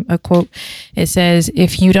there's a quote. It says,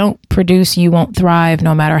 if you don't produce, you won't thrive,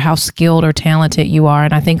 no matter how skilled or talented you are.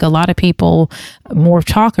 And I think a lot of people, more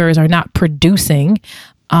talkers, are not producing.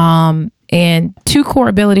 And two core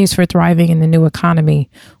abilities for thriving in the new economy.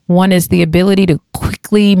 One is the ability to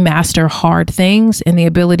quickly master hard things and the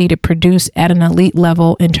ability to produce at an elite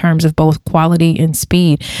level in terms of both quality and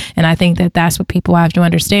speed. And I think that that's what people have to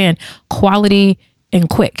understand. Quality and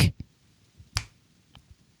quick.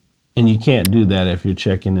 And you can't do that if you're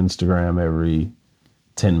checking Instagram every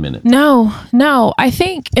 10 minutes. No, I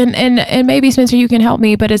think, and maybe Spencer, you can help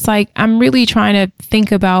me, but it's like, I'm really trying to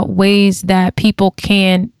think about ways that people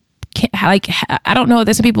can like, I don't know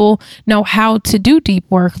that some people know how to do deep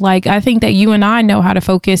work. Like, I think that you and I know how to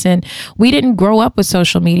focus, and we didn't grow up with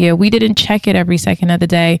social media. We didn't check it every second of the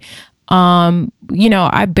day. I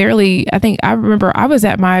think I remember I was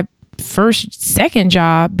at my second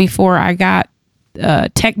job before I got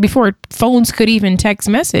before phones could even text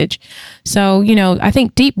message. So, I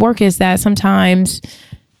think deep work is that sometimes,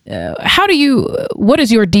 what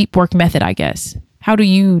is your deep work method, I guess? How do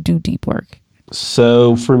you do deep work?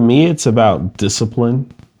 So for me, it's about discipline.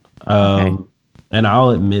 And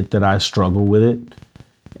I'll admit that I struggle with it,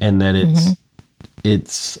 and that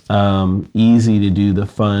it's easy to do the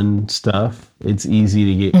fun stuff. It's easy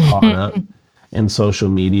to get caught up in social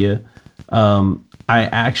media. I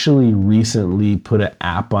actually recently put an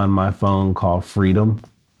app on my phone called Freedom.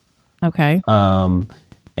 Okay.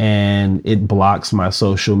 And it blocks my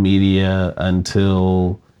social media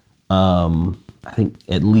until I think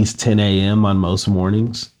at least 10 a.m. on most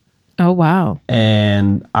mornings. Oh, wow.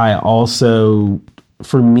 And I also,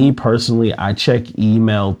 for me personally, I check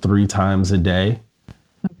email 3 times a day.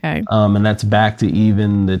 Okay. And that's back to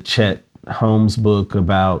even the Chet Holmes book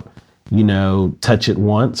about, touch it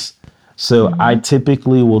once. So I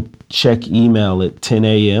typically will check email at 10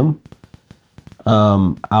 a.m.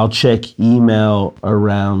 I'll check email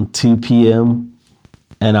around 2 p.m.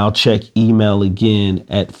 and I'll check email again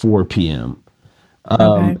at 4 p.m.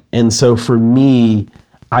 And so for me,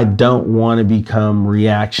 I don't want to become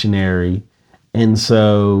reactionary. And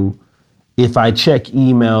so if I check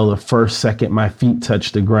email the first second my feet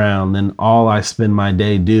touch the ground, then all I spend my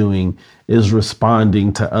day doing is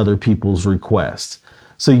responding to other people's requests.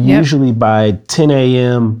 So usually by 10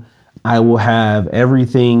 a.m., I will have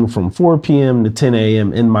everything from 4 p.m. to 10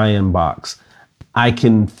 a.m. in my inbox. I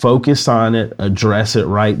can focus on it, address it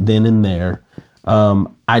right then and there.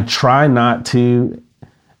 I try not to,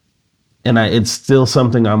 and it's still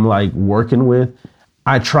something I'm like working with.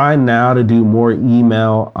 I try now to do more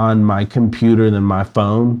email on my computer than my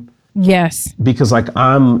phone. Yes. Because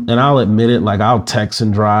I'll admit it, like I'll text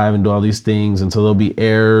and drive and do all these things, and so there'll be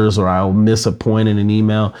errors or I'll miss a point in an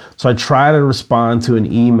email. So I try to respond to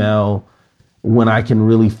an email when I can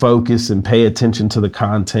really focus and pay attention to the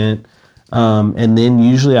content. And then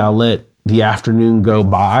usually I'll let the afternoon go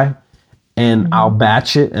by and I'll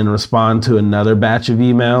batch it and respond to another batch of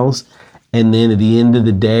emails. And then at the end of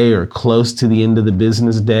the day or close to the end of the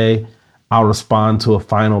business day, I'll respond to a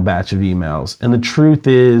final batch of emails. And the truth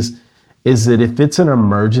is that if it's an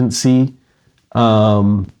emergency,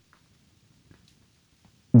 they'll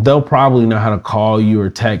probably know how to call you or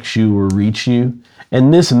text you or reach you.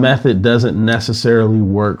 And this method doesn't necessarily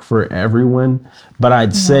work for everyone, but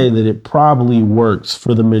I'd say that it probably works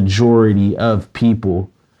for the majority of people.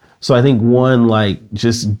 So I think one, like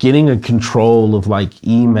just getting a control of like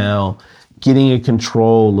email, getting a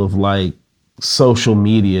control of like social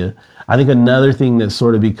media. I think another thing that's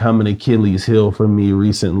sort of become an Achilles heel for me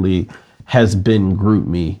recently has been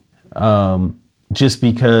GroupMe. Just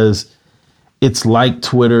because it's like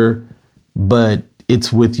Twitter, but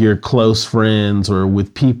it's with your close friends or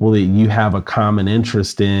with people that you have a common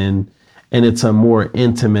interest in, and it's a more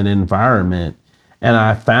intimate environment. And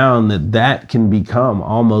I found that can become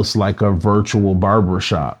almost like a virtual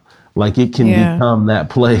barbershop. Like it can become that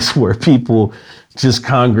place where people just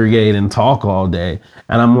congregate and talk all day.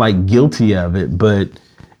 And I'm like guilty of it, but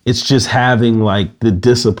it's just having like the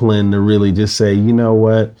discipline to really just say, you know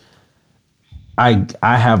what? I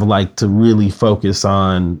have like to really focus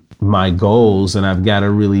on my goals, and I've got to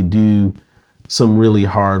really do some really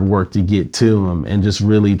hard work to get to them, and just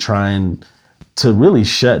really trying to really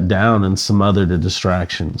shut down and some other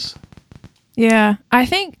distractions. Yeah, I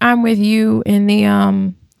think I'm with you in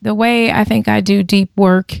the way I think I do deep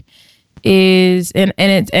work is, and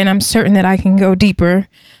I'm certain that I can go deeper.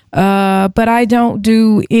 But I don't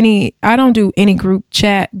do any group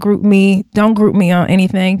chat, group me. Don't group me on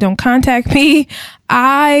anything. Don't contact me.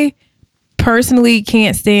 I personally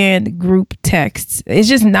can't stand group texts. It's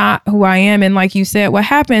just not who I am. And like you said, what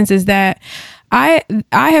happens is that I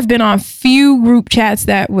have been on few group chats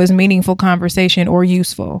that was meaningful conversation or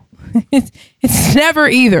useful. It's never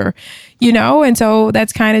either, and so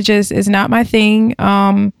that's kind of just is not my thing.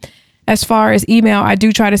 As far as email, I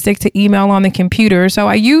do try to stick to email on the computer. So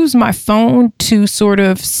I use my phone to sort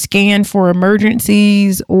of scan for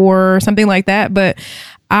emergencies or something like that. But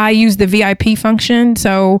I use the VIP function.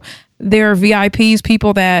 So there are VIPs,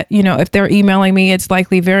 people that, if they're emailing me, it's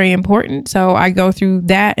likely very important. So I go through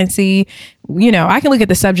that and see, I can look at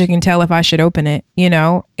the subject and tell if I should open it,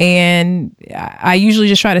 and I usually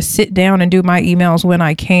just try to sit down and do my emails when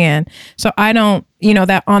I can. So I don't,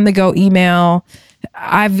 that on the go email,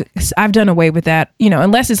 I've done away with that,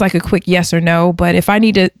 unless it's like a quick yes or no. But if I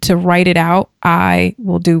need to write it out, I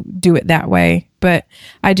will do it that way. But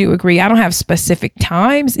I do agree. I don't have specific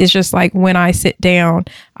times. It's just like when I sit down,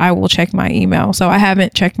 I will check my email. So I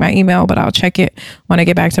haven't checked my email, but I'll check it when I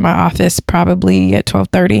get back to my office, probably at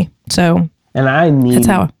 12:30. So, and I need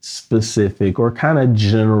specific or kind of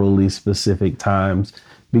generally specific times,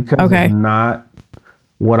 because if not,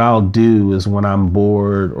 what I'll do is when I'm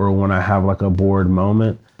bored or when I have like a bored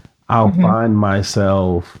moment, I'll find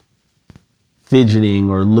myself fidgeting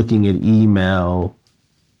or looking at email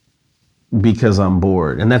because I'm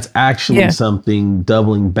bored. And that's actually something,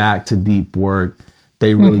 doubling back to deep work,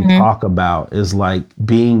 they really talk about, is like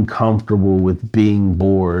being comfortable with being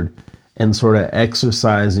bored and sort of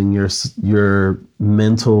exercising your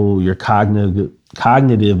mental, your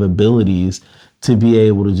cognitive abilities to be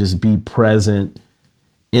able to just be present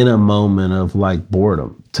in a moment of like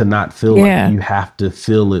boredom, to not feel like you have to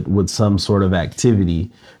fill it with some sort of activity.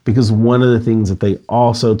 Because one of the things that they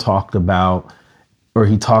also talked about, or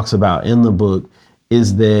he talks about in the book,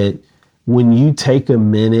 is that when you take a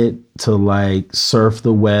minute to like surf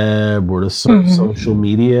the web or to surf social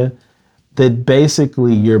media, that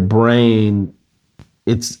basically your brain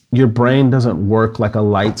doesn't work like a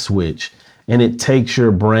light switch, and it takes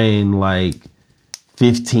your brain like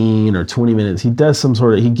 15 or 20 minutes. He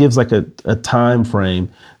gives like a time frame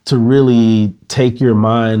to really take your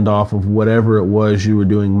mind off of whatever it was you were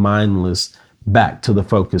doing mindless back to the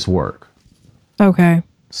focused work. Okay.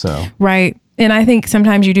 So. Right. And I think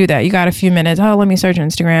sometimes you do that. You got a few minutes. Oh, let me search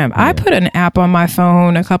Instagram. Yeah. I put an app on my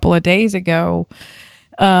phone a couple of days ago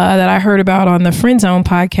that I heard about on the Friend Zone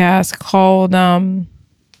podcast called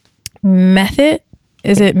Method.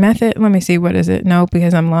 Is it Method? Let me see. What is it? No,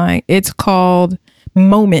 because I'm lying. It's called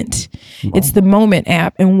Moment. It's the Moment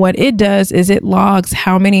app. And what it does is it logs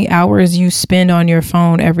how many hours you spend on your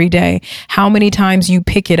phone every day, how many times you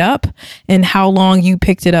pick it up, and how long you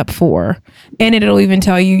picked it up for. And it'll even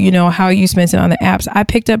tell you, how you spent it on the apps. I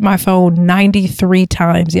picked up my phone 93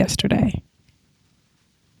 times yesterday.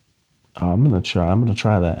 Oh, I'm going to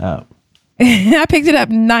try that app. I picked it up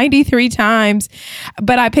 93 times,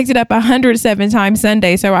 but I picked it up 107 times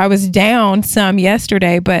Sunday. So I was down some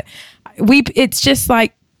yesterday, but it's just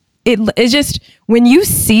like, it's just when you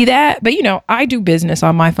see that, but I do business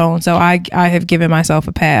on my phone, so I have given myself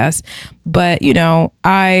a pass, but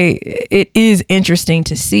it is interesting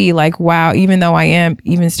to see like, wow, even though I am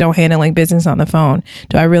even still handling business on the phone,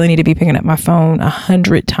 do I really need to be picking up my phone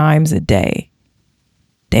 100 times a day?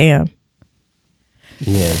 Damn.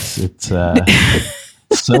 Yes, it's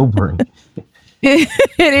sobering.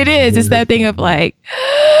 It is. It's that thing of like,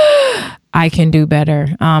 I can do better.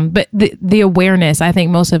 But the awareness, I think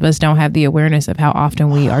most of us don't have the awareness of how often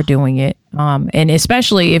we are doing it. And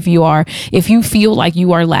especially if you feel like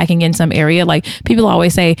you are lacking in some area, like people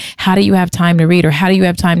always say, how do you have time to read? Or how do you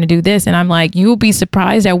have time to do this? And I'm like, you'll be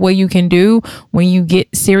surprised at what you can do when you get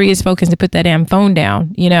serious focus to put that damn phone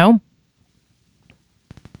down,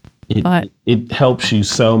 It helps you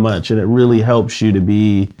so much, and it really helps you to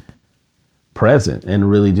be present and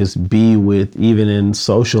really just be with, even in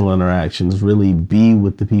social interactions, really be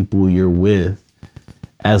with the people you're with,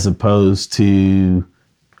 as opposed to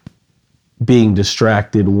being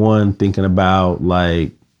distracted, thinking about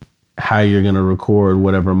like how you're going to record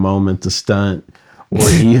whatever moment to stunt, or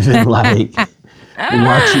even like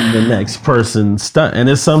watching the next person stunt. And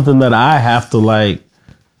it's something that I have to like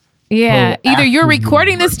Yeah. Either you're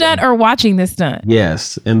recording the stunt or watching the stunt.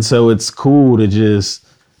 Yes. And so it's cool to just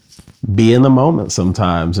be in the moment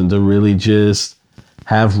sometimes and to really just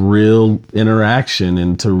have real interaction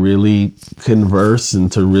and to really converse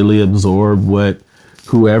and to really absorb what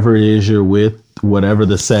whoever it is you're with, whatever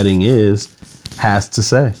the setting is, has to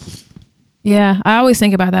say. Yeah, I always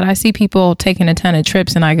think about that. I see people taking a ton of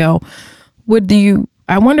trips and I go,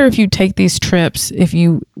 I wonder if you take these trips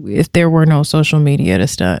if there were no social media to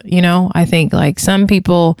stunt, I think like some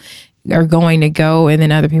people are going to go and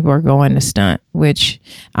then other people are going to stunt, which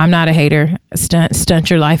I'm not a hater. Stunt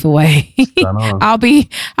your life away. I'll be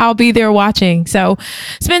there watching. So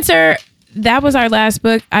Spencer, that was our last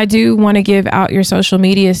book. I do want to give out your social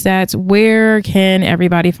media stats. Where can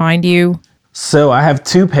everybody find you? So I have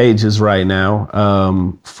 2 pages right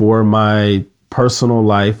now for my personal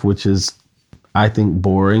life, which is, I think,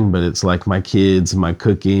 boring, but it's like my kids, my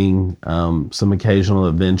cooking, some occasional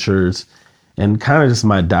adventures, and kind of just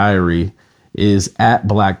my diary is at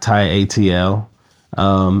Black Tie ATL.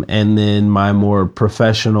 And then my more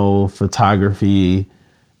professional photography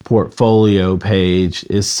portfolio page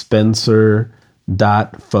is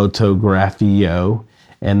Spencer.Fotografio,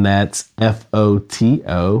 and that's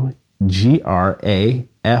FOTOGRAFIO.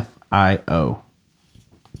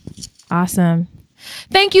 Awesome.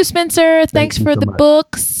 Thank you, Spencer. Thanks for the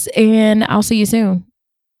books, and I'll see you soon.